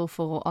useful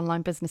for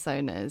online business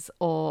owners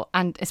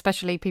and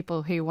especially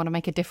people who want to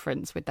make a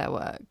difference with their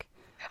work?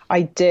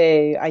 I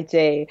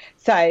do.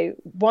 So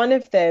one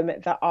of them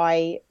that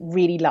I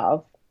really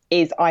love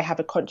is I have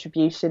a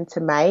contribution to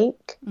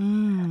make.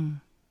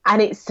 And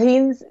it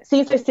seems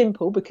so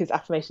simple because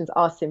affirmations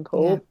are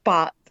simple,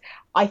 but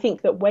I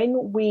think that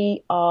when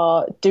we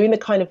are doing the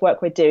kind of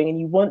work we're doing and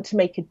you want to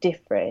make a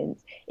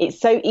difference, it's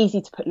so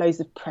easy to put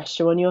loads of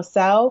pressure on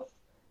yourself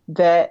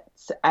that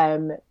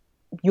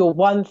your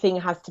one thing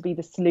has to be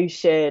the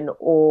solution,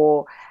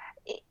 or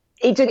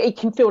it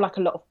can feel like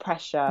a lot of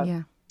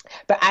pressure.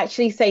 But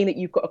actually saying that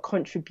you've got a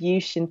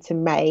contribution to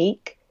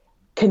make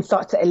can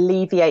start to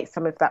alleviate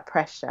some of that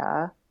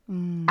pressure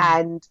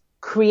and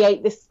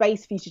create this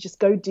space for you to just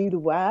go do the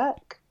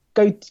work,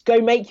 go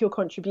make your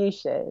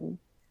contribution.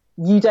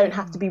 You don't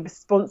have to be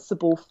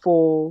responsible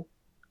for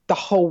the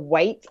whole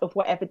weight of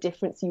whatever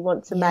difference you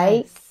want to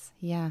make.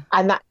 Yeah.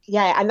 And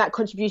that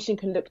contribution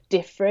can look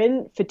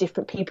different for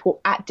different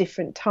people at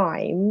different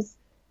times.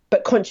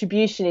 But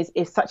contribution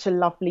is such a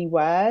lovely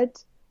word.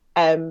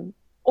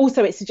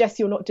 Also, it suggests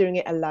you're not doing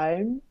it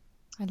alone.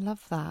 I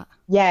love that.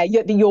 Yeah,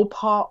 you're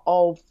part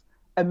of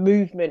a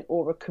movement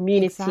or a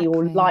community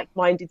or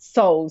like-minded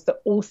souls that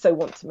also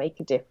want to make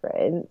a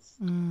difference.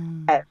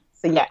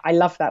 So yeah, I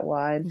love that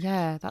one.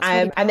 Yeah, that's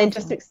really powerful. And then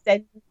just to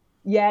extend,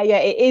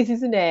 it is,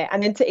 isn't it?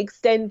 And then to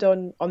extend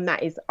on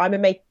that is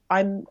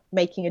I'm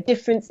making a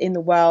difference in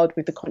the world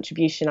with the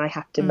contribution I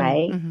have to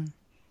make.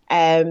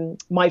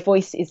 My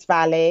voice is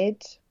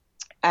valid.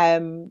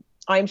 I'm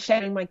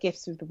sharing my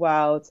gifts with the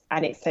world,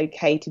 and it's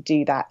okay to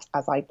do that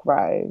as I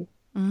grow.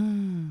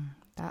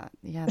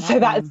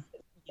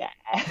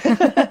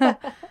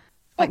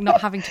 Like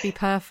not having to be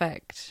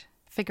perfect,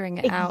 figuring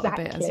it out a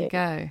bit as you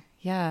go.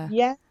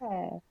 Yeah,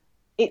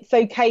 it's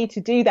okay to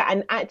do that,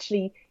 and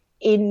actually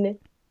in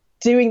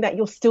doing that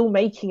you're still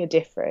making a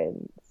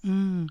difference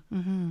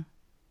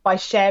by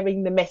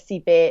sharing the messy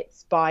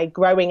bits, by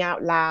growing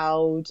out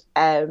loud,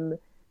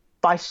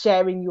 by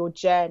sharing your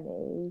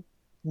journey.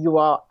 You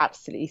are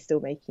absolutely still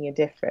making a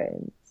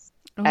difference.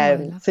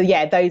 Those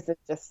are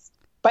just,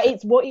 but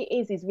it's what it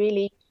is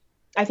really,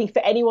 I think for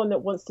anyone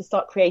that wants to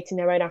start creating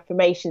their own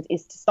affirmations,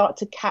 is to start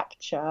to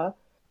capture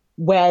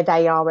where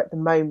they are at the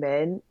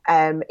moment.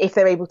 If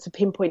they're able to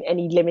pinpoint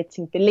any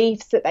limiting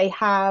beliefs that they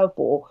have,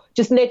 or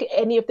just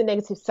any of the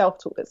negative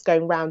self-talk that's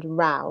going round and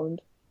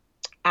round,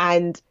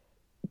 and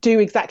do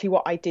exactly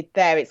what I did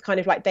there. It's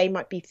kind of like they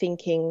might be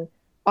thinking,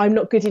 I'm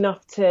not good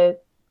enough to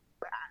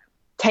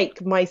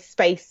take my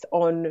space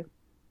on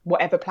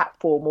whatever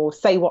platform or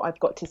say what I've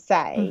got to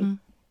say.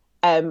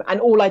 And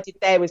all I did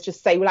there was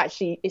just say, well,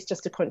 actually, it's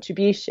just a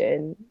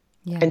contribution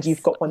and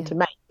you've got one to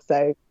make.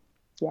 So,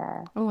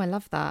 yeah. Oh, I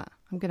love that.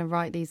 I'm going to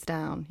write these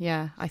down.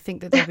 Yeah, I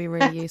think that they'll be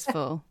really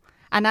useful.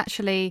 And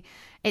actually,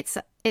 it's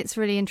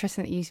really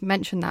interesting that you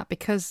mentioned that,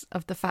 because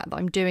of the fact that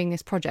I'm doing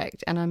this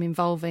project and I'm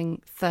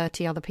involving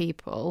 30 other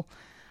people.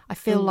 I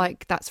feel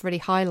like that's really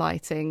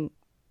highlighting,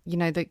 you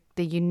know, the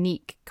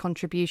unique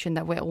contribution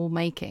that we're all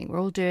making.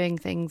 We're all doing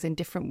things in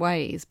different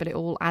ways, but it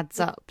all adds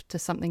up to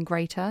something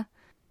greater.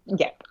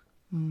 Yep.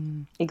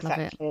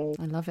 Exactly.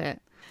 I love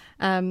it.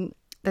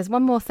 There's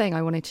one more thing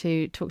I wanted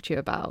to talk to you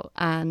about,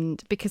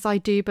 and because I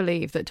do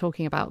believe that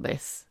talking about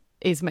this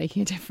is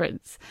making a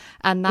difference,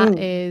 and that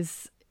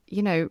is,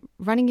 you know,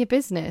 running your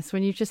business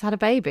when you've just had a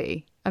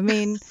baby. I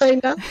mean, I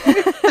know.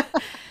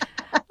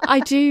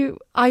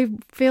 I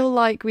feel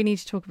like we need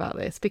to talk about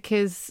this,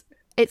 because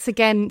it's,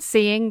 again,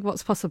 seeing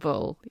what's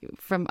possible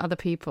from other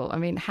people. I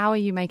mean, how are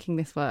you making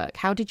this work?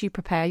 How did you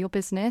prepare your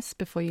business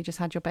before you just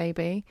had your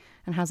baby,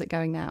 and how's it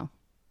going now?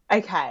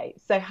 Okay,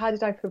 so how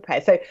did I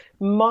prepare? So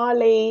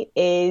Marley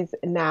is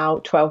now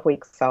 12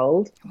 weeks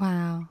old.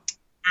 Wow.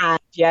 And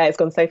yeah, it's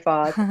gone so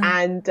fast.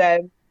 And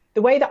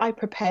the way that I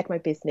prepared my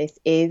business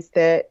is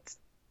that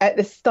at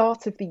the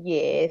start of the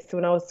year, so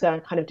when I was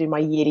kind of doing my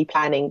yearly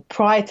planning,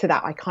 prior to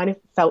that, I kind of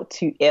felt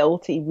too ill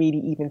to really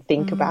even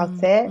think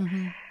about it.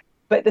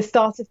 But at the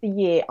start of the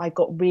year, I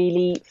got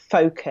really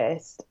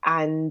focused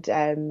and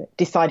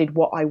decided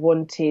what I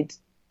wanted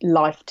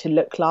life to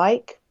look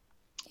like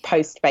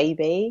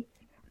post-baby.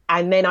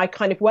 And then I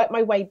kind of worked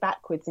my way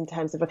backwards in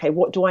terms of, okay,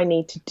 what do I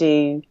need to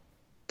do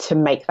to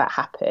make that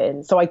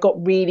happen? So I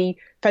got really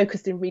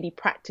focused and really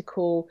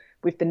practical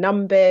with the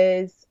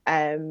numbers,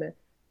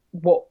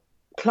 what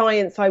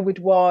clients I would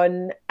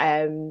want,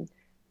 and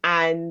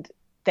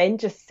then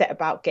just set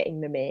about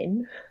getting them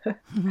in.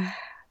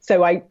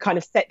 So I kind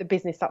of set the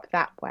business up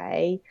that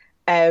way.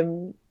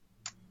 And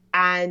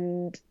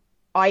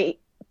I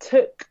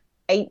took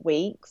 8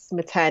 weeks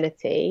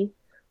maternity,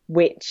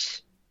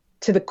 which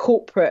to the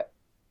corporate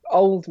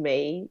old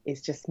me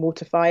is just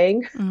mortifying,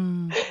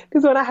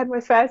 because when I had my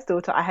first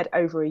daughter I had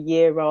over a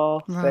year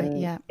off,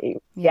 and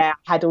I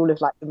had all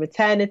of like the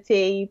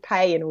maternity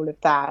pay and all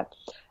of that,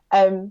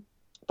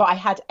 but I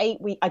had 8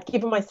 weeks. I'd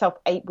given myself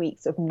 8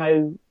 weeks of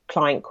no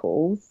client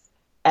calls,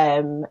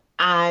 and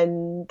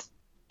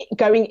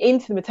going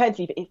into the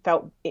maternity leave,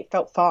 it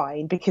felt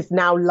fine, because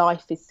now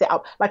life is set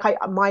up. Like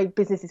my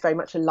business is very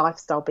much a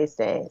lifestyle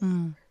business,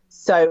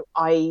 so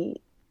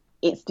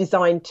it's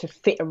designed to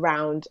fit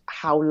around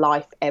how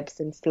life ebbs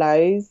and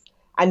flows,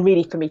 and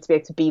really for me to be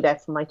able to be there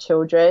for my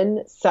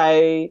children.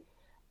 So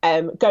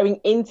going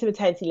into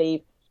maternity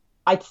leave,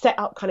 I'd set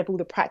up kind of all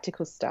the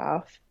practical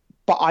stuff,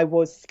 but I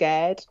was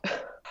scared.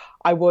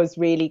 I was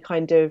really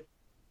kind of,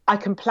 I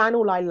can plan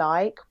all I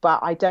like, but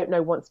I don't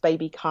know once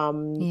baby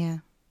comes,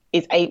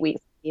 is 8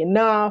 weeks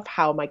enough?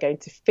 How am I going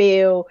to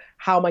feel?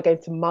 How am I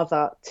going to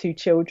mother 2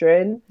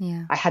 children?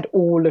 I had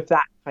all of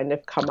that kind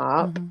of come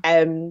up.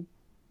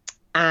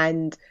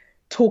 And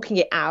talking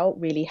it out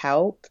really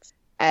helped.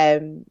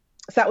 So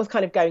that was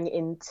kind of going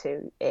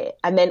into it.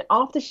 And then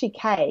after she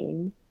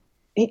came,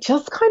 it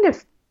just kind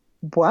of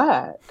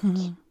worked.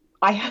 Mhm.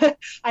 I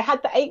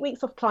had the 8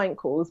 weeks of client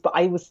calls, but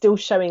I was still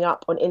showing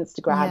up on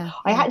Instagram. Yeah,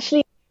 I yeah.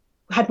 actually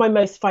had my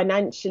most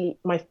financially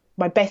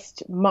my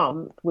best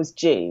month was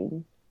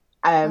June.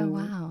 Oh, Um,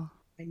 wow.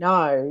 I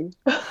know.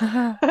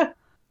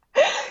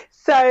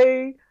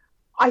 So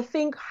I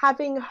think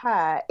having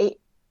her it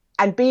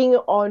and being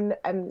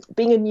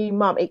a new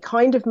mum, it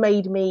kind of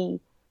made me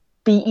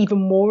be even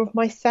more of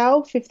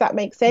myself, if that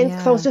makes sense.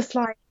 Because I was Yeah, just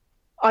like,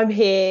 I'm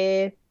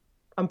here,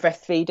 I'm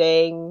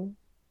breastfeeding,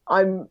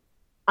 I'm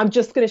I'm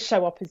just going to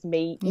show up as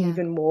me yeah.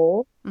 even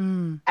more.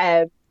 Mm.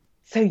 Um,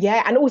 so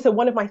yeah, and also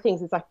one of my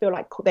things is I feel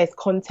like there's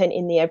content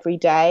in the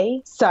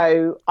everyday.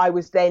 So I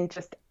was then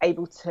just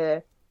able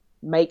to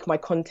make my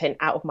content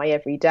out of my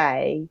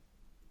everyday.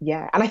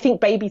 Yeah, and I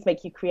think babies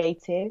make you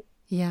creative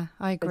Yeah,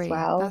 I as agree. That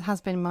well.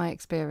 has been my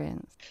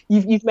experience.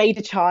 You've made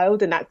a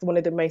child, and that's one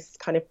of the most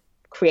kind of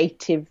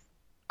creative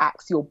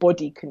acts your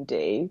body can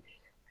do.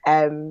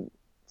 Um,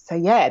 so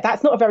yeah,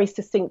 that's not a very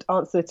succinct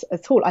answer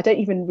at all. I don't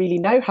even really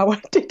know how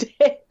I did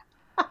it.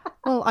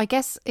 Well, I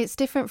guess it's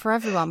different for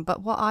everyone,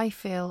 but what I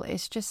feel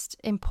is just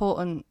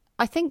important.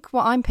 I think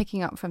what I'm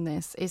picking up from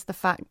this is the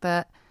fact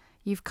that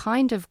you've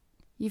kind of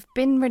you've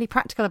been really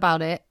practical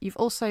about it. You've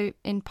also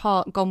in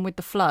part gone with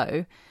the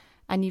flow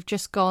and you've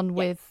just gone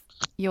Yeah, with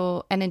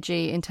your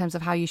energy in terms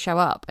of how you show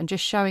up and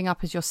just showing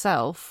up as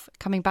yourself.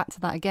 Coming back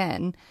to that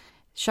again,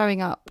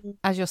 showing up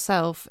as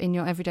yourself in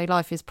your everyday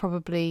life is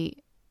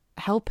probably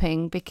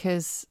helping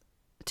because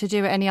to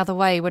do it any other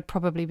way would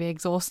probably be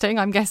exhausting,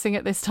 I'm guessing,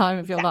 at this time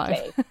of your life.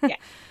 exactly. Yeah,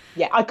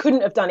 yeah. I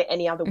couldn't have done it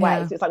any other way.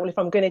 Yeah. So it's like, well, if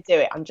I'm going to do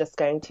it, I'm just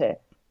going to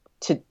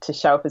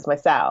show up as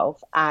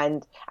myself,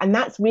 and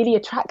that's really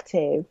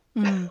attractive.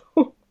 Mm.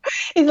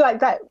 It's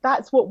like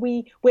that's what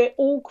we're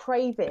all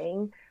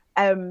craving,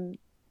 um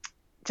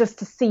just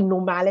to see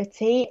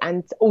normality.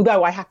 And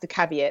although I have to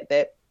caveat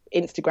that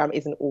Instagram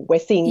isn't all, we're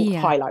seeing Yeah.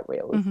 highlight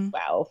reels as Hmm.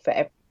 well for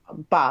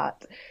everyone,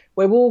 but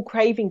we're all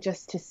craving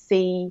just to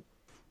see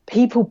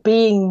people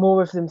being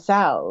more of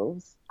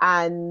themselves.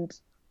 And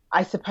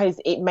I suppose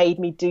it made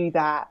me do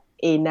that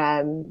in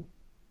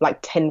like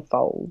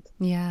tenfold.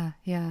 Yeah,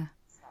 yeah.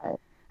 So,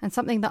 And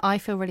something that I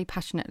feel really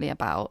passionately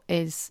about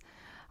is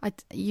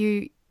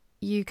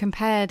you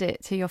compared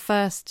it to your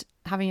first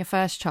having your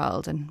first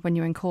child and when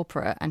you were in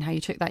corporate and how you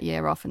took that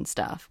year off and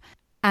stuff.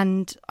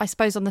 And I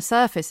suppose on the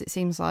surface it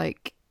seems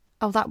like,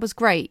 oh, that was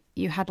great.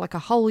 You had like a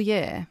whole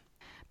year.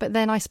 But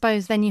then I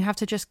suppose then you have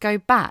to just go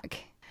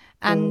back.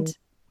 mm, And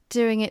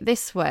doing it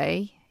this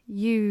way,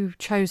 you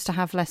chose to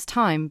have less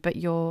time, but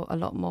you're a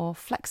lot more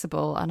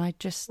flexible. And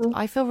mm,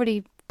 I feel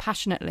really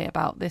passionately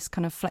about this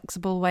kind of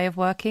flexible way of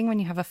working when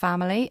you have a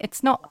family.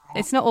 It's not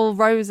all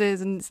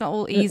roses and it's not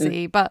all mm-mm.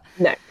 easy, but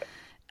No,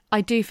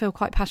 I do feel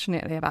quite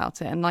passionately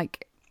about it. And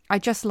like, I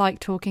just like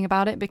talking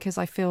about it because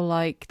I feel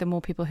like the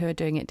more people who are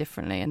doing it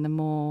differently and the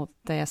more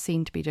they are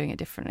seen to be doing it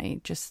differently,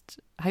 just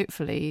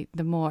hopefully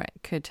the more it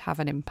could have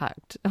an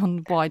impact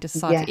on wider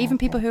society. yeah. Even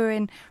people who are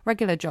in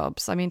regular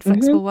jobs. I mean, Hmm.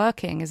 flexible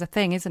working is a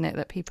thing, isn't it,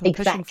 that people are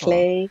pushing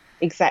for?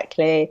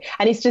 Exactly.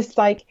 And it's just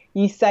like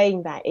you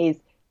saying that is,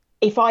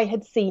 if I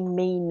had seen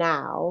me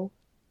now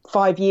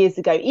 5 years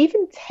ago,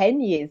 even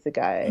 10 years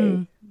ago,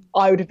 Mm.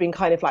 I would have been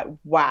kind of like,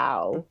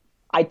 wow,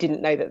 I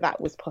didn't know that that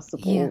was Yeah,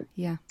 possible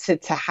yeah.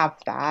 to have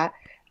that.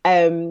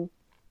 Um,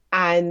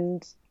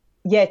 and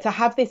yeah, to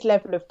have this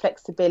level of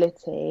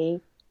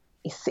flexibility,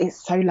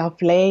 it's so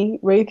lovely,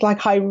 Ruth.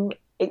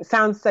 It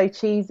sounds so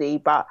cheesy,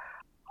 but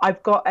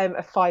I've got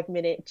a 5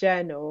 minute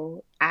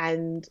journal,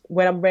 and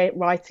when I'm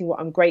writing what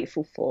I'm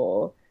grateful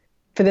for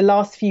the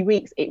last few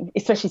weeks,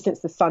 especially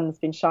since the sun's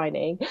been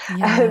shining,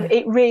 Yeah.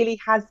 it really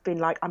has been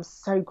like I'm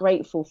so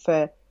grateful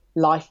for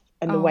life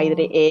and the way that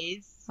it Oh,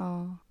 is.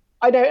 oh.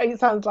 I know it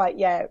sounds like,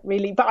 yeah,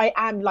 really, but I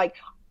am like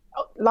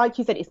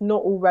you said, it's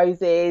not all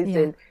roses Yeah.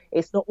 and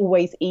it's not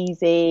always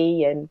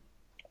easy. And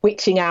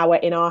witching hour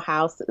in our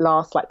house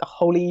lasts like the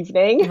whole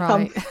evening. I'm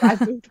Right.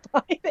 frazzled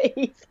by the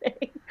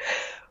evening,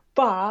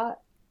 but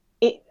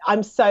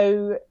I'm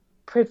so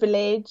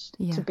privileged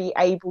to Yeah. be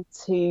able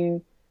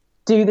to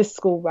do the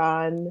school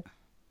run,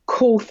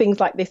 call things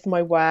like this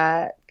my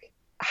work,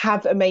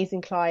 have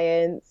amazing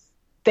clients,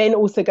 then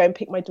also go and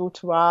pick my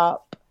daughter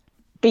up,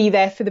 be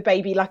there for the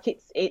baby. Like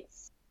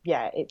it's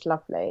yeah, it's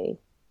lovely.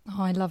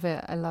 Oh, I love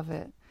it. I love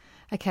it.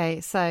 Okay,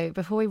 so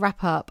before we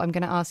wrap up, I'm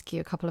going to ask you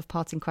a couple of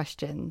parting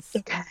questions.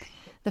 Okay.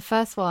 The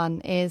first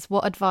one is,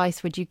 what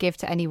advice would you give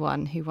to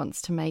anyone who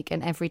wants to make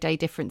an everyday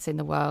difference in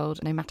the world,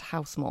 no matter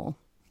how small?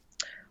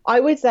 I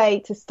would say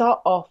to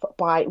start off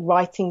by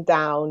writing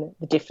down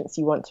the difference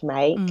you want to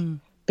make, Mm,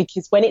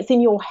 because when it's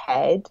in your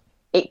head,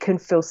 it can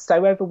feel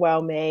so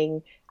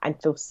overwhelming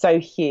and feel so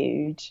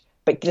huge.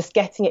 But just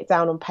getting it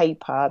down on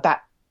paper,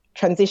 that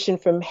transition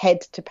from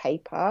head to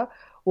paper,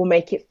 will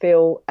make it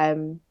feel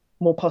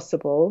more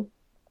possible.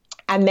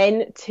 And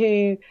then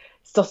to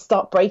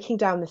start breaking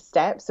down the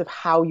steps of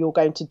how you're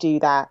going to do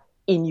that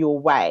in your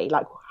way,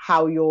 like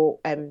how you're,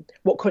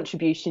 what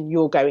contribution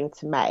you're going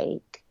to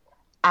make.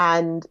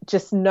 And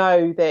just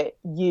know that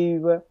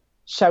you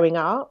showing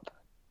up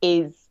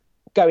is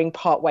going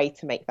part way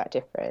to make that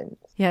difference.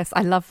 Yes,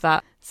 I love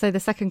that. So the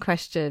second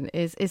question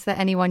is there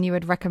anyone you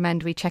would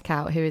recommend we check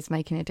out who is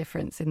making a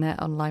difference in their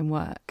online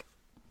work?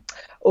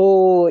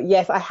 Oh,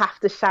 yes, I have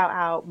to shout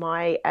out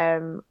my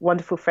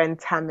wonderful friend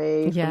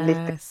Tamu from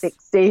Live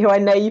 60, who I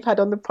know you've had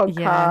on the podcast.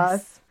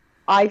 Yes.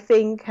 I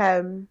think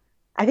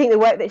the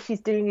work that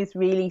she's doing is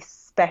really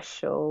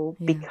special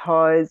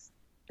because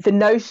the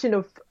notion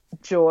of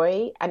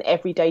joy and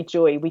everyday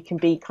joy, we can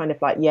be kind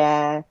of like,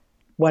 yeah,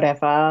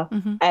 whatever.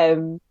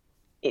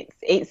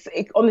 It's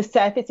on the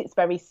surface, it's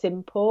very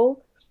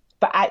simple,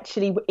 but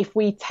actually, if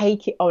we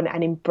take it on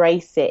and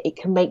embrace it, it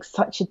can make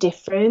such a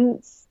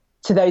difference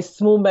to those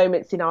small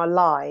moments in our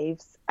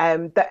lives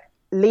that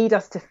lead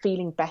us to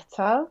feeling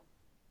better.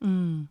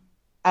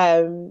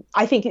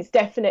 I think it's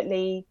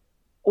definitely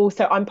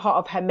also, I'm part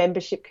of her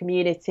membership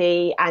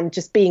community, and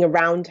just being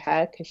around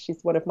her, because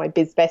she's one of my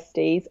biz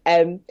besties,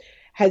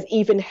 has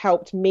even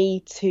helped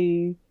me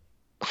to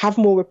have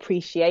more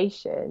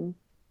appreciation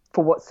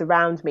for what's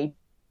around me.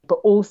 But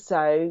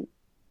also,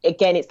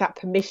 again, it's that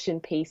permission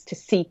piece to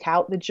seek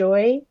out the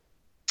joy.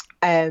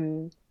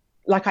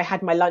 Like I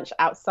had my lunch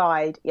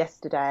outside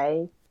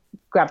yesterday,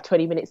 grabbed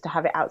 20 minutes to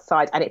have it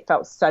outside, and it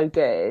felt so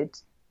good.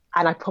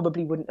 And I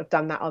probably wouldn't have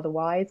done that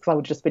otherwise, because I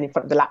would have just been in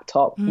front of the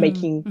laptop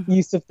making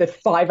use of the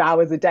 5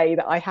 hours a day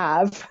that I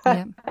have.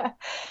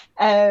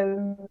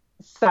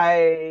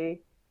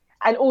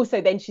 And also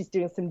then she's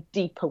doing some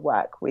deeper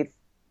work with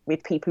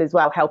people as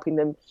well, helping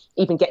them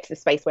even get to the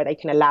space where they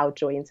can allow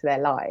joy into their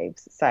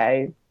lives.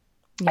 So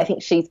I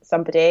think she's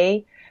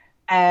somebody.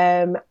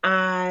 And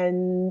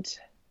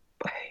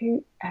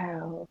who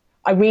else?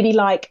 I really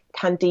like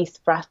Candice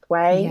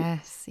Brathwaite.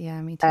 Yes,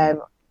 yeah, me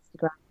too.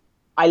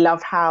 I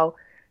love how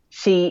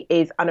she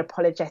is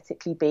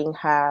unapologetically being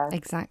her.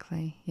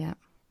 Exactly, yeah.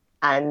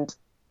 And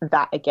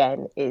that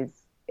again is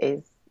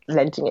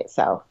lending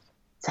itself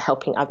to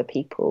helping other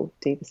people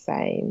do the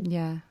same.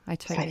 Yeah, I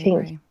totally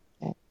agree.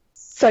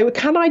 So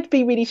can I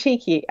be really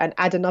cheeky and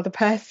add another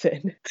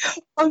person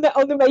on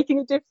the making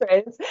a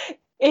difference?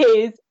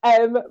 Is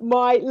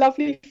my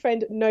lovely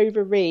friend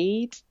Nova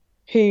Reid,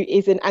 who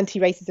is an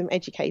anti-racism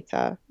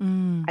educator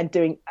and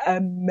doing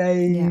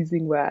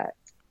amazing work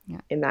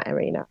in that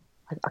arena.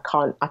 I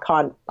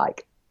can't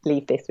like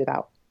leave this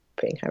without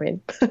putting her in.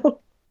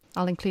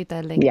 I'll include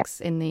their links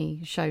in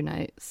the show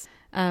notes.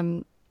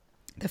 The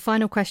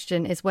final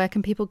question is, where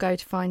can people go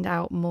to find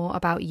out more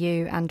about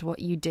you and what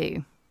you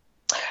do?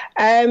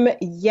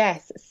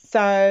 Yes,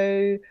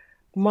 so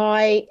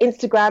my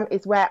Instagram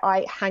is where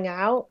I hang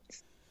out,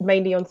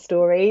 mainly on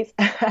stories,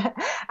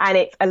 and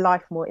it's A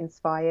Life More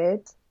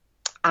Inspired.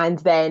 And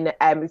then,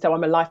 so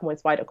I'm A Life More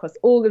Inspired across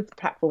all of the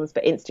platforms,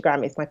 but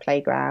Instagram is my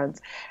playground.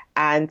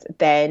 And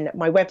then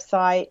my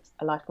website,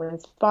 A Life More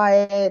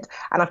Inspired,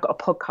 and I've got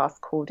a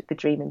podcast called The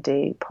Dream and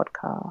Do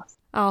podcast.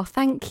 Oh,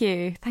 thank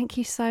you. Thank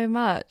you so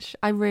much.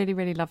 I really,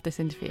 really love this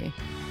interview.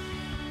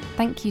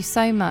 Thank you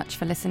so much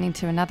for listening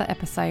to another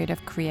episode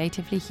of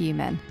Creatively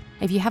Human.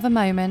 If you have a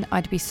moment,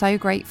 I'd be so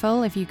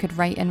grateful if you could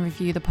rate and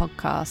review the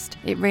podcast.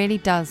 It really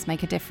does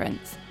make a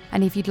difference.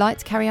 And if you'd like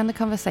to carry on the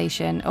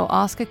conversation or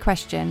ask a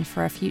question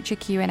for a future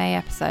Q&A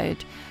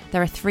episode,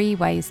 there are 3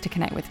 ways to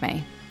connect with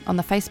me. On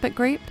the Facebook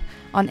group,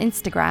 on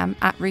Instagram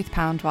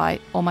 @RuthPoundwhite,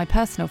 or my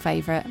personal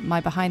favourite,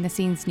 my behind the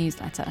scenes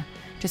newsletter.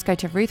 Just go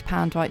to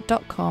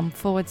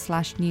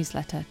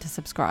ruthpoundwhite.com/newsletter to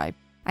subscribe.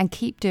 And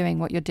keep doing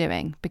what you're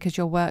doing, because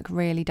your work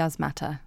really does matter.